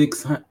it's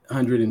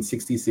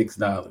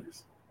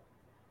 $666.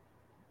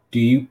 Do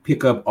you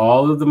pick up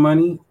all of the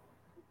money?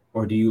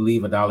 Or do you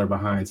leave $1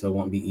 behind so it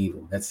won't be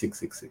evil? That's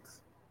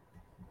 666.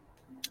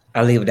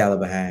 I'll leave $1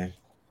 behind.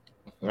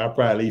 I'll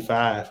probably leave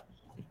 5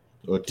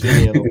 or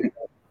 10.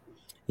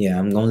 Yeah,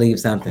 I'm gonna leave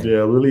something.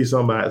 Yeah, we'll leave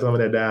some of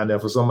that down there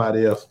for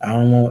somebody else. I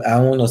don't want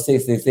no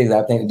 666.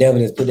 I think the devil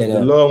just put that up.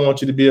 The Lord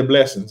wants you to be a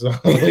blessing, so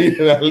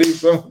I leave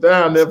some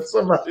down there for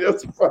somebody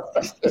else.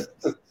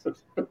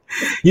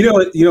 You know,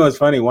 it's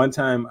funny. One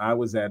time I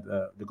was at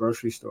the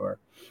grocery store,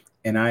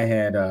 and I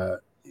had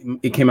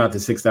it came out to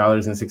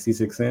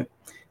 $6.66.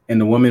 And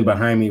the woman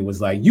behind me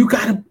was like, "You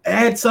gotta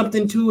add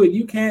something to it.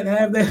 You can't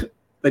have that."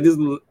 Like this,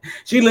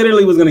 she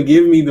literally was gonna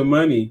give me the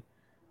money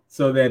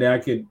so that I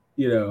could,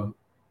 do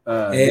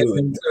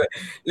it.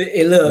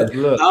 Hey, look,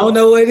 I don't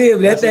know what it is,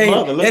 but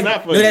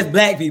that's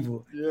black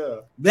people.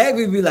 Yeah, black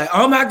people be like,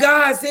 "Oh my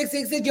God,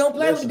 666, you don't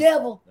play with the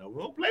devil." No, we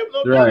don't play with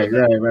no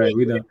devil. Right.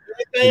 We don't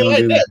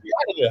do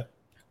that.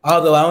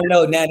 Although I don't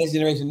know now, this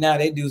generation now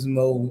they do some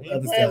old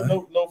other stuff.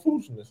 No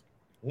foolishness.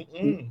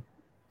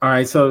 All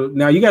right, so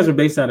now you guys are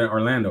based out of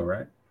Orlando,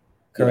 right?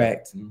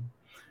 Correct.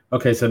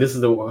 Okay, so this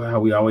is how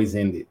we always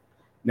end it.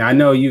 Now, I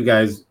know you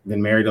guys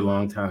been married a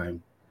long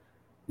time.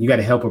 You got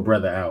to help a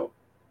brother out.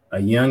 A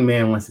young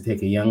man wants to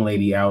take a young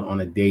lady out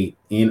on a date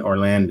in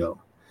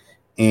Orlando,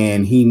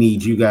 and he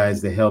needs you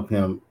guys to help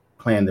him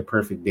plan the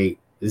perfect date.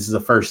 This is a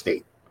first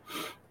date.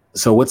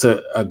 So what's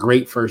a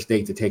great first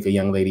date to take a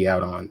young lady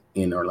out on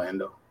in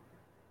Orlando?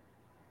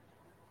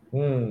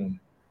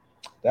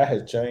 That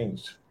has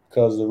changed.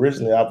 Because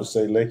originally I would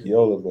say Lake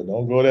Eola, but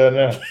don't go there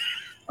now.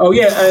 Oh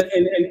yeah,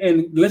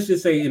 and let's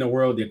just say in a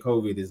world that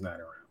COVID is not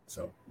around,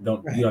 so you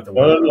don't have to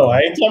worry. No,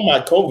 I ain't talking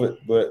about COVID,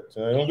 but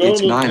don't go.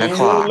 It's 9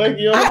 o'clock. Lake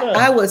Eola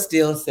I would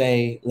still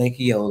say Lake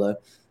Eola.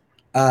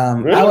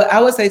 Really?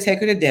 I would say take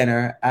her to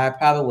dinner. I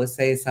probably would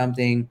say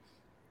something.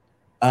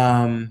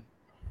 One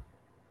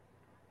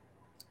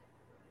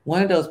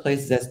of those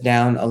places that's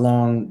down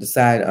along the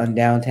side on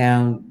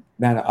downtown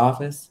by the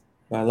office,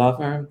 by a law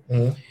firm,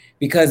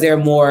 because they're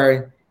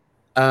more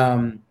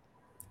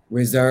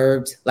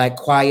reserved, like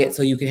quiet,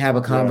 so you can have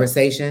a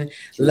conversation.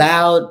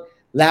 Loud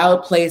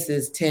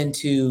places tend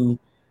to,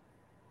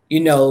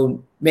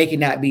 make it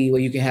not be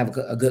where you can have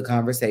a good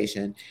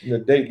conversation. The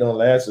date don't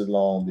last as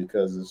long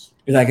because it's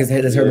like let's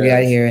hurry we get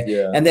out of here.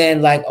 Yeah. And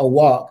then like a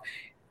walk.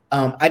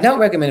 I don't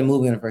recommend a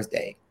movie on the first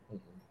date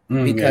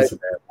because you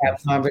have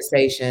a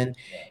conversation.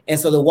 And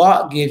so the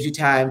walk gives you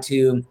time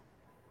to,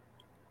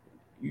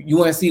 you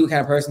want to see what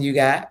kind of person you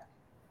got.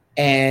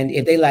 And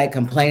if they like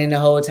complaining the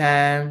whole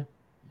time.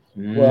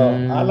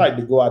 Well, I like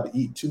to go out to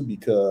eat too,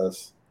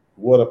 because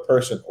what a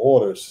person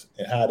orders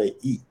and how they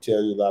eat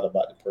tells you a lot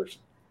about the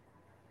person.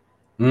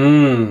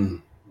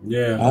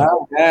 Yeah.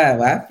 Oh God,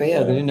 well, I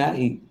failed. Did not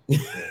eat.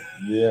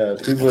 Yeah,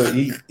 people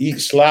eat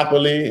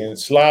sloppily and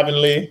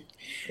slovenly,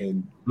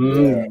 and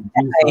I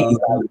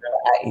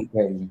eat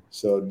crazy.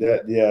 So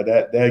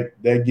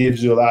that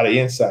gives you a lot of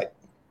insight.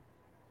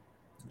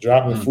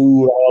 Dropping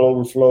food all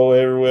over the floor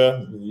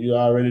everywhere, you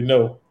already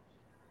know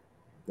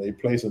they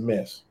place a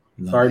mess.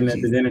 Farting at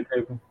the dinner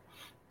table.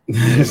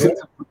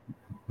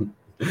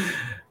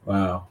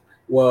 Wow.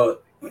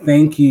 Well,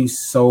 thank you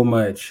so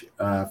much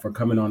for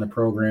coming on the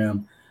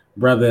program,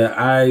 brother.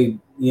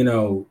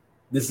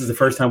 This is the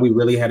first time we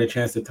really had a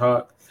chance to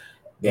talk.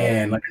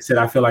 And like I said,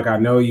 I feel like I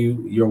know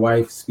you. Your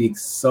wife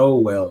speaks so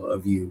well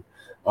of you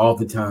all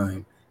the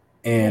time.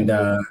 And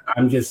I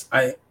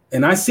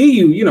see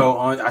you,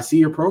 I see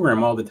your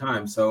program all the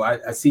time. So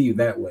I see you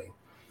that way.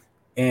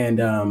 And,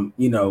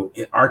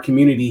 our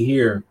community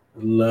here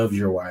loves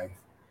your wife.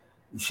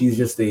 She's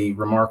just a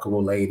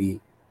remarkable lady.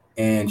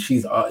 And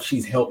she's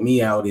helped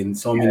me out in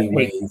so many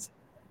ways.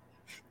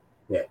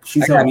 Yeah,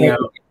 she's helped me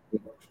out.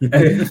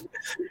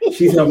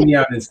 She's helped me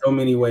out in so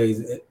many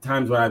ways. At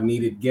times when I've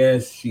needed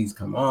guests, she's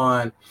come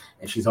on,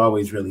 and she's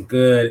always really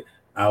good.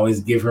 I always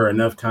give her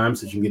enough time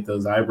so she can get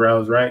those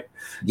eyebrows right.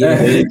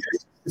 Yeah.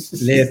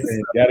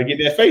 Listen, gotta get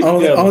that face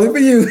only for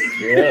you.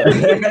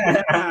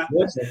 Yeah.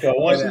 Listen,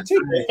 once you take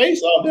that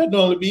face off,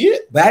 that'll only be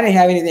it. But I didn't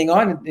have anything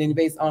on in the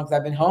face on because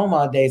I've been home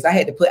all day, so I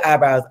had to put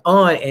eyebrows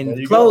on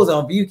and clothes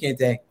on for you,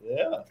 Kente.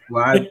 Yeah.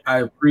 Well, I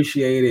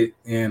appreciate it,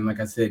 and like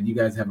I said, you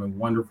guys have a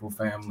wonderful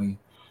family.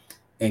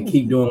 And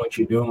keep doing what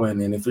you're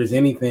doing. And if there's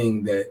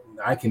anything that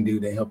I can do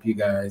to help you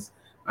guys,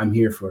 I'm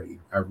here for you.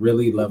 I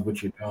really love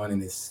what you're doing,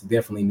 and it's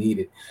definitely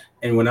needed.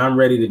 And when I'm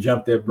ready to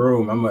jump that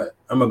broom, I'm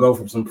gonna go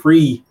for some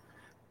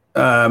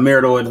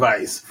marital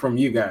advice from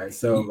you guys.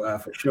 So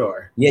for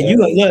sure. Yeah, you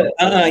look.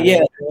 Yeah.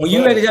 When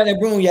you ready to jump that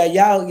broom,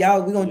 y'all,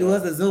 we're gonna do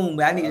us a Zoom.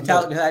 But I need to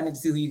talk to her. I need to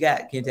see who you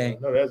got, Kente.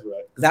 No, that's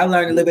right. Because I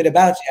learned a little bit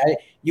about you.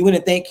 You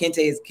wouldn't think Kente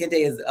is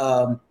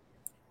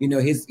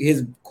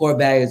his core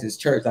values is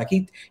church. Like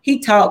he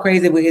talk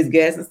crazy with his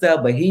guests and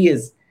stuff, but he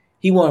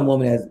want a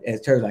woman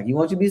as church. Like he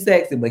wants you to be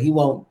sexy, but he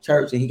want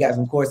church, and he got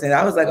some course. And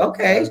I was like,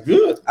 okay, that's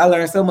good. I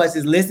learned so much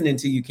just listening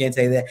to you,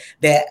 Kente,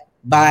 that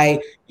by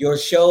your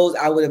shows,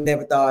 I would have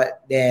never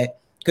thought that,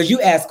 because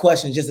you ask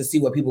questions just to see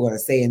what people are going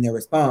to say in their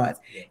response.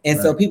 And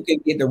so people can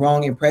get the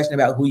wrong impression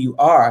about who you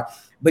are,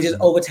 but just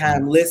over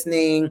time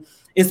listening.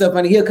 It's so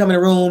funny. He'll come in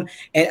the room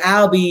and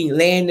I'll be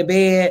laying in the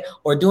bed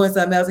or doing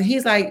something else. And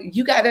he's like,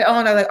 you got that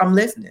on? I'm like, I'm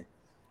listening.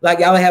 Like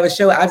y'all have a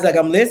show. I was like,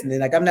 I'm listening.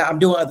 Like I'm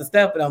doing other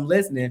stuff, but I'm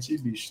listening. She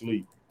be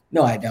asleep.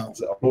 No, I don't.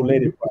 It's an old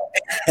lady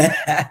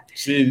problem.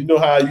 See, you know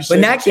how you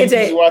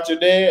say you watch your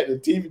dad, the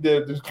TV,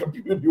 the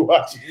computer be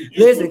watching.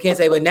 Listen,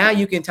 Kente, but now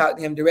you can talk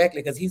to him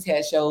directly because he's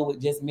had shows with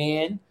just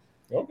men,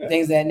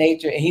 things of that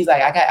nature. And he's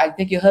like, I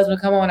think your husband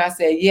come on. I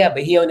said, yeah,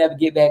 but he'll never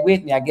get back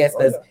with me, I guess.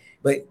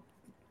 But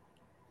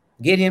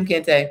get him,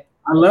 Kente.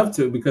 I love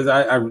to, because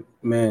I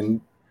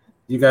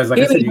you guys, like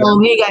I said, he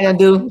ain't got nothing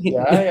to do.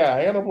 Yeah,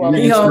 I no problem.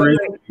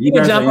 You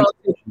can jump on.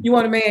 You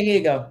want a man? Here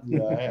you go.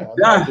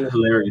 Yeah,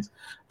 hilarious.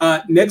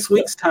 Next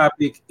week's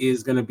topic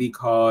is going to be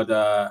called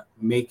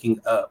making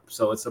up.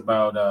 So it's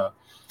about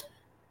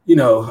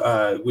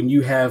when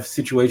you have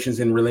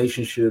situations in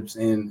relationships,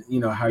 and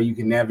how you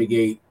can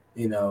navigate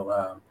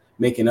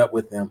making up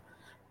with them.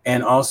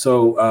 And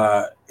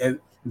also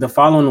the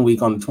following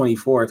week on the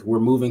 24th, we're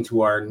moving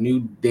to our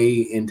new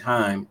day and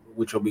time,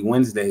 which will be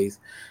Wednesdays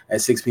at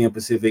 6 p.m.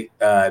 Pacific,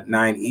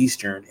 9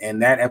 Eastern.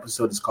 And that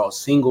episode is called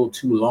Single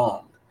Too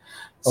Long.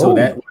 So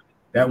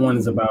that one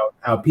is about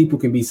how people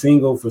can be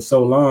single for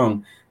so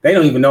long, they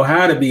don't even know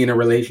how to be in a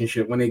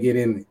relationship when they get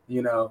in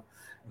it,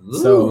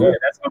 So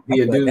that's going to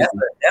be a doozy.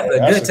 That's a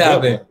good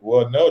topic.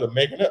 Well, no, the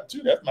making up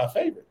too, that's my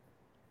favorite.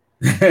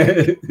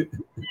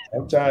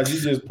 Sometimes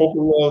you just poke a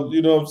little,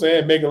 you know what I'm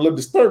saying, make a little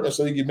disturbance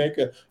so you can make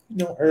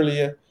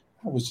earlier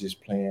I was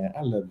just playing.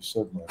 I love you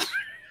so much.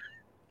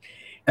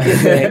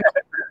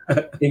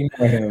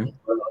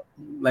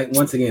 Like,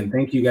 once again,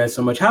 thank you guys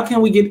so much. How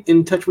can we get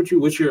in touch with you?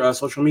 What's your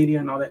social media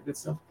and all that good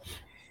stuff?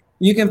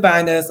 You can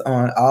find us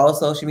on all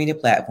social media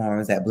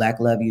platforms at Black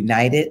Love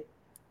United.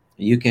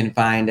 You can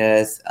find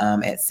us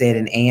at Sid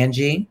and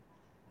Angie.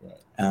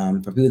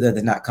 For people that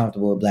are not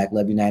comfortable with Black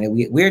Love United,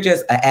 we're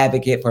just an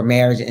advocate for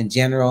marriage in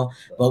general,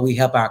 but we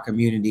help our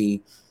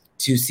community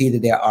to see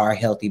that there are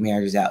healthy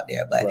marriages out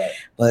there.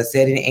 But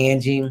Sid and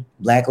Angie,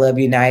 Black Love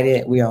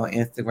United, we're on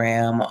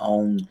Instagram,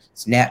 on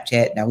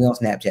Snapchat. Now we don't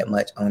Snapchat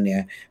much on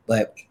there,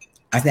 but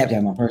I snapped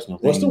out my personal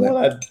thing. What's the one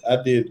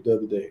I did the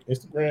other day?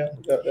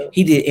 Instagram?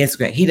 He did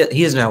Instagram. He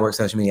does not work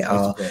social media at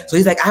all. So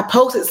he's like, I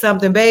posted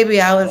something,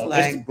 baby. I was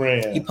like,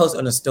 Instagram. He posted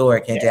on the store,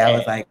 Kente. I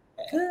was like,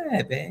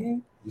 good,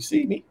 man. You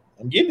see me?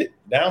 I'm getting it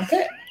down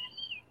pat.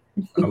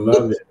 I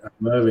love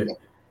it.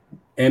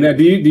 And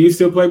do you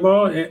still play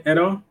ball at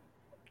all?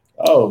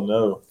 Oh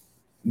no.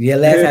 Yeah,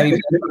 last time you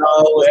played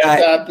ball,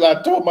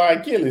 I tore my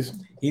Achilles.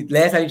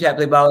 Last time you tried to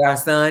play ball with our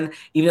son,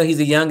 even though he's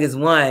the youngest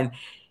one,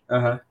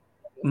 Uh-huh.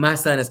 my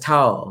son is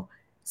tall.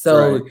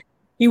 So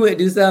he would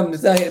do something,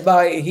 so hit the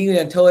ball, he would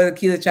have tore the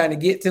Achilles trying to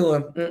get to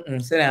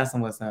him. Sit down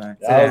somewhere, son.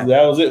 That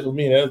was it for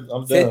me.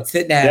 I'm done.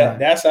 Sit down.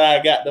 That's how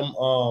I got them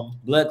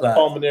blood clots.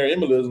 Pulmonary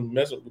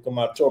embolism because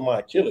I tore my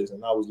Achilles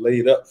and I was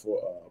laid up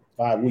for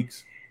 5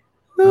 weeks.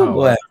 Oh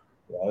boy.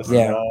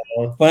 Yeah.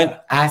 Fun.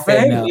 I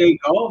said no.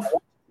 Golf.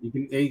 You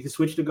can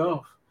switch to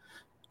golf.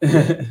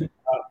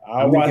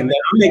 I'm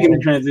making the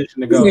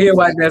transition to golf. You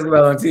watch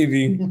basketball on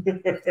TV.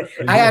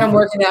 I got them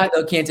working out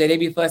though, Kente. They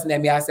be fussing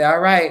at me. I say, all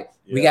right,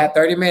 we got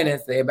 30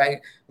 minutes. So everybody,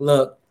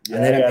 look,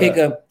 and then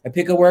I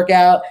pick a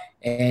workout,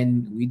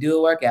 and we do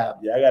a workout.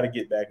 Yeah, I got to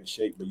get back in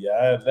shape. But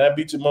yeah, that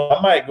be too much.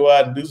 I might go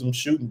out and do some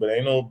shooting, but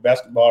ain't no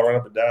basketball run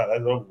up and down.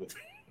 That's over with.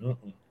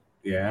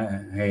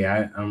 Yeah, hey,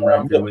 I'm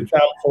right there with you.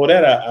 Before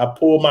that, I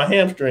pulled my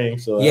hamstring.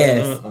 So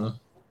yes.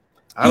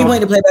 He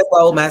went to play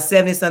basketball with my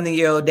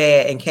 70-something-year-old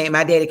dad, and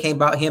my daddy came,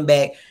 brought him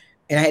back,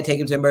 and I had to take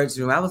him to the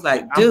emergency room. I was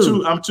like,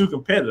 dude, I'm too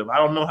competitive. I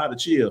don't know how to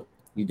chill.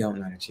 You don't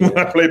know how to chill.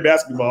 I play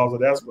basketball, so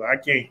that's why I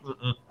can't.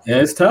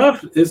 Yeah, it's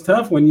tough. It's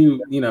tough when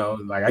you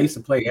like I used to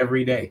play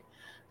every day.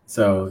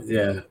 So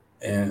yeah,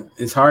 and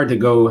it's hard to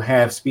go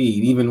half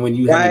speed, even when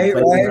you have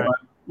to play. Right.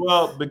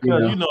 Well,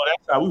 because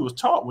that's how we was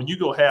taught. When you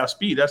go half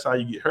speed, that's how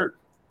you get hurt.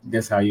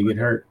 That's how you get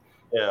hurt.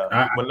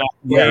 Yeah.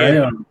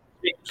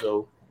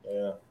 So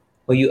yeah.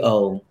 Well, you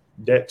old.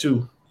 That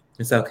too.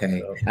 It's okay.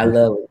 So, I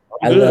love it.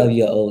 I love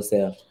your old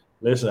self.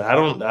 Listen, I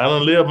don't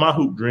live my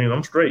hoop dream.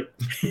 I'm straight.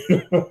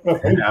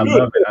 I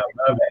love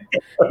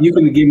it. You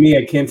can give me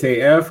a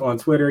Kente F on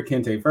Twitter,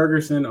 Kente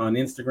Ferguson on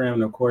Instagram,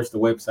 and of course the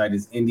website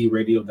is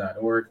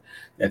indyradio.org.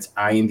 That's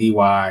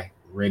INDY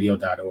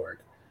radio.org.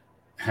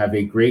 Have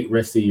a great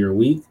rest of your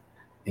week,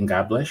 and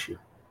God bless you.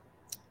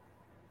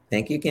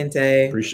 Thank you, Kente. Appreciate it.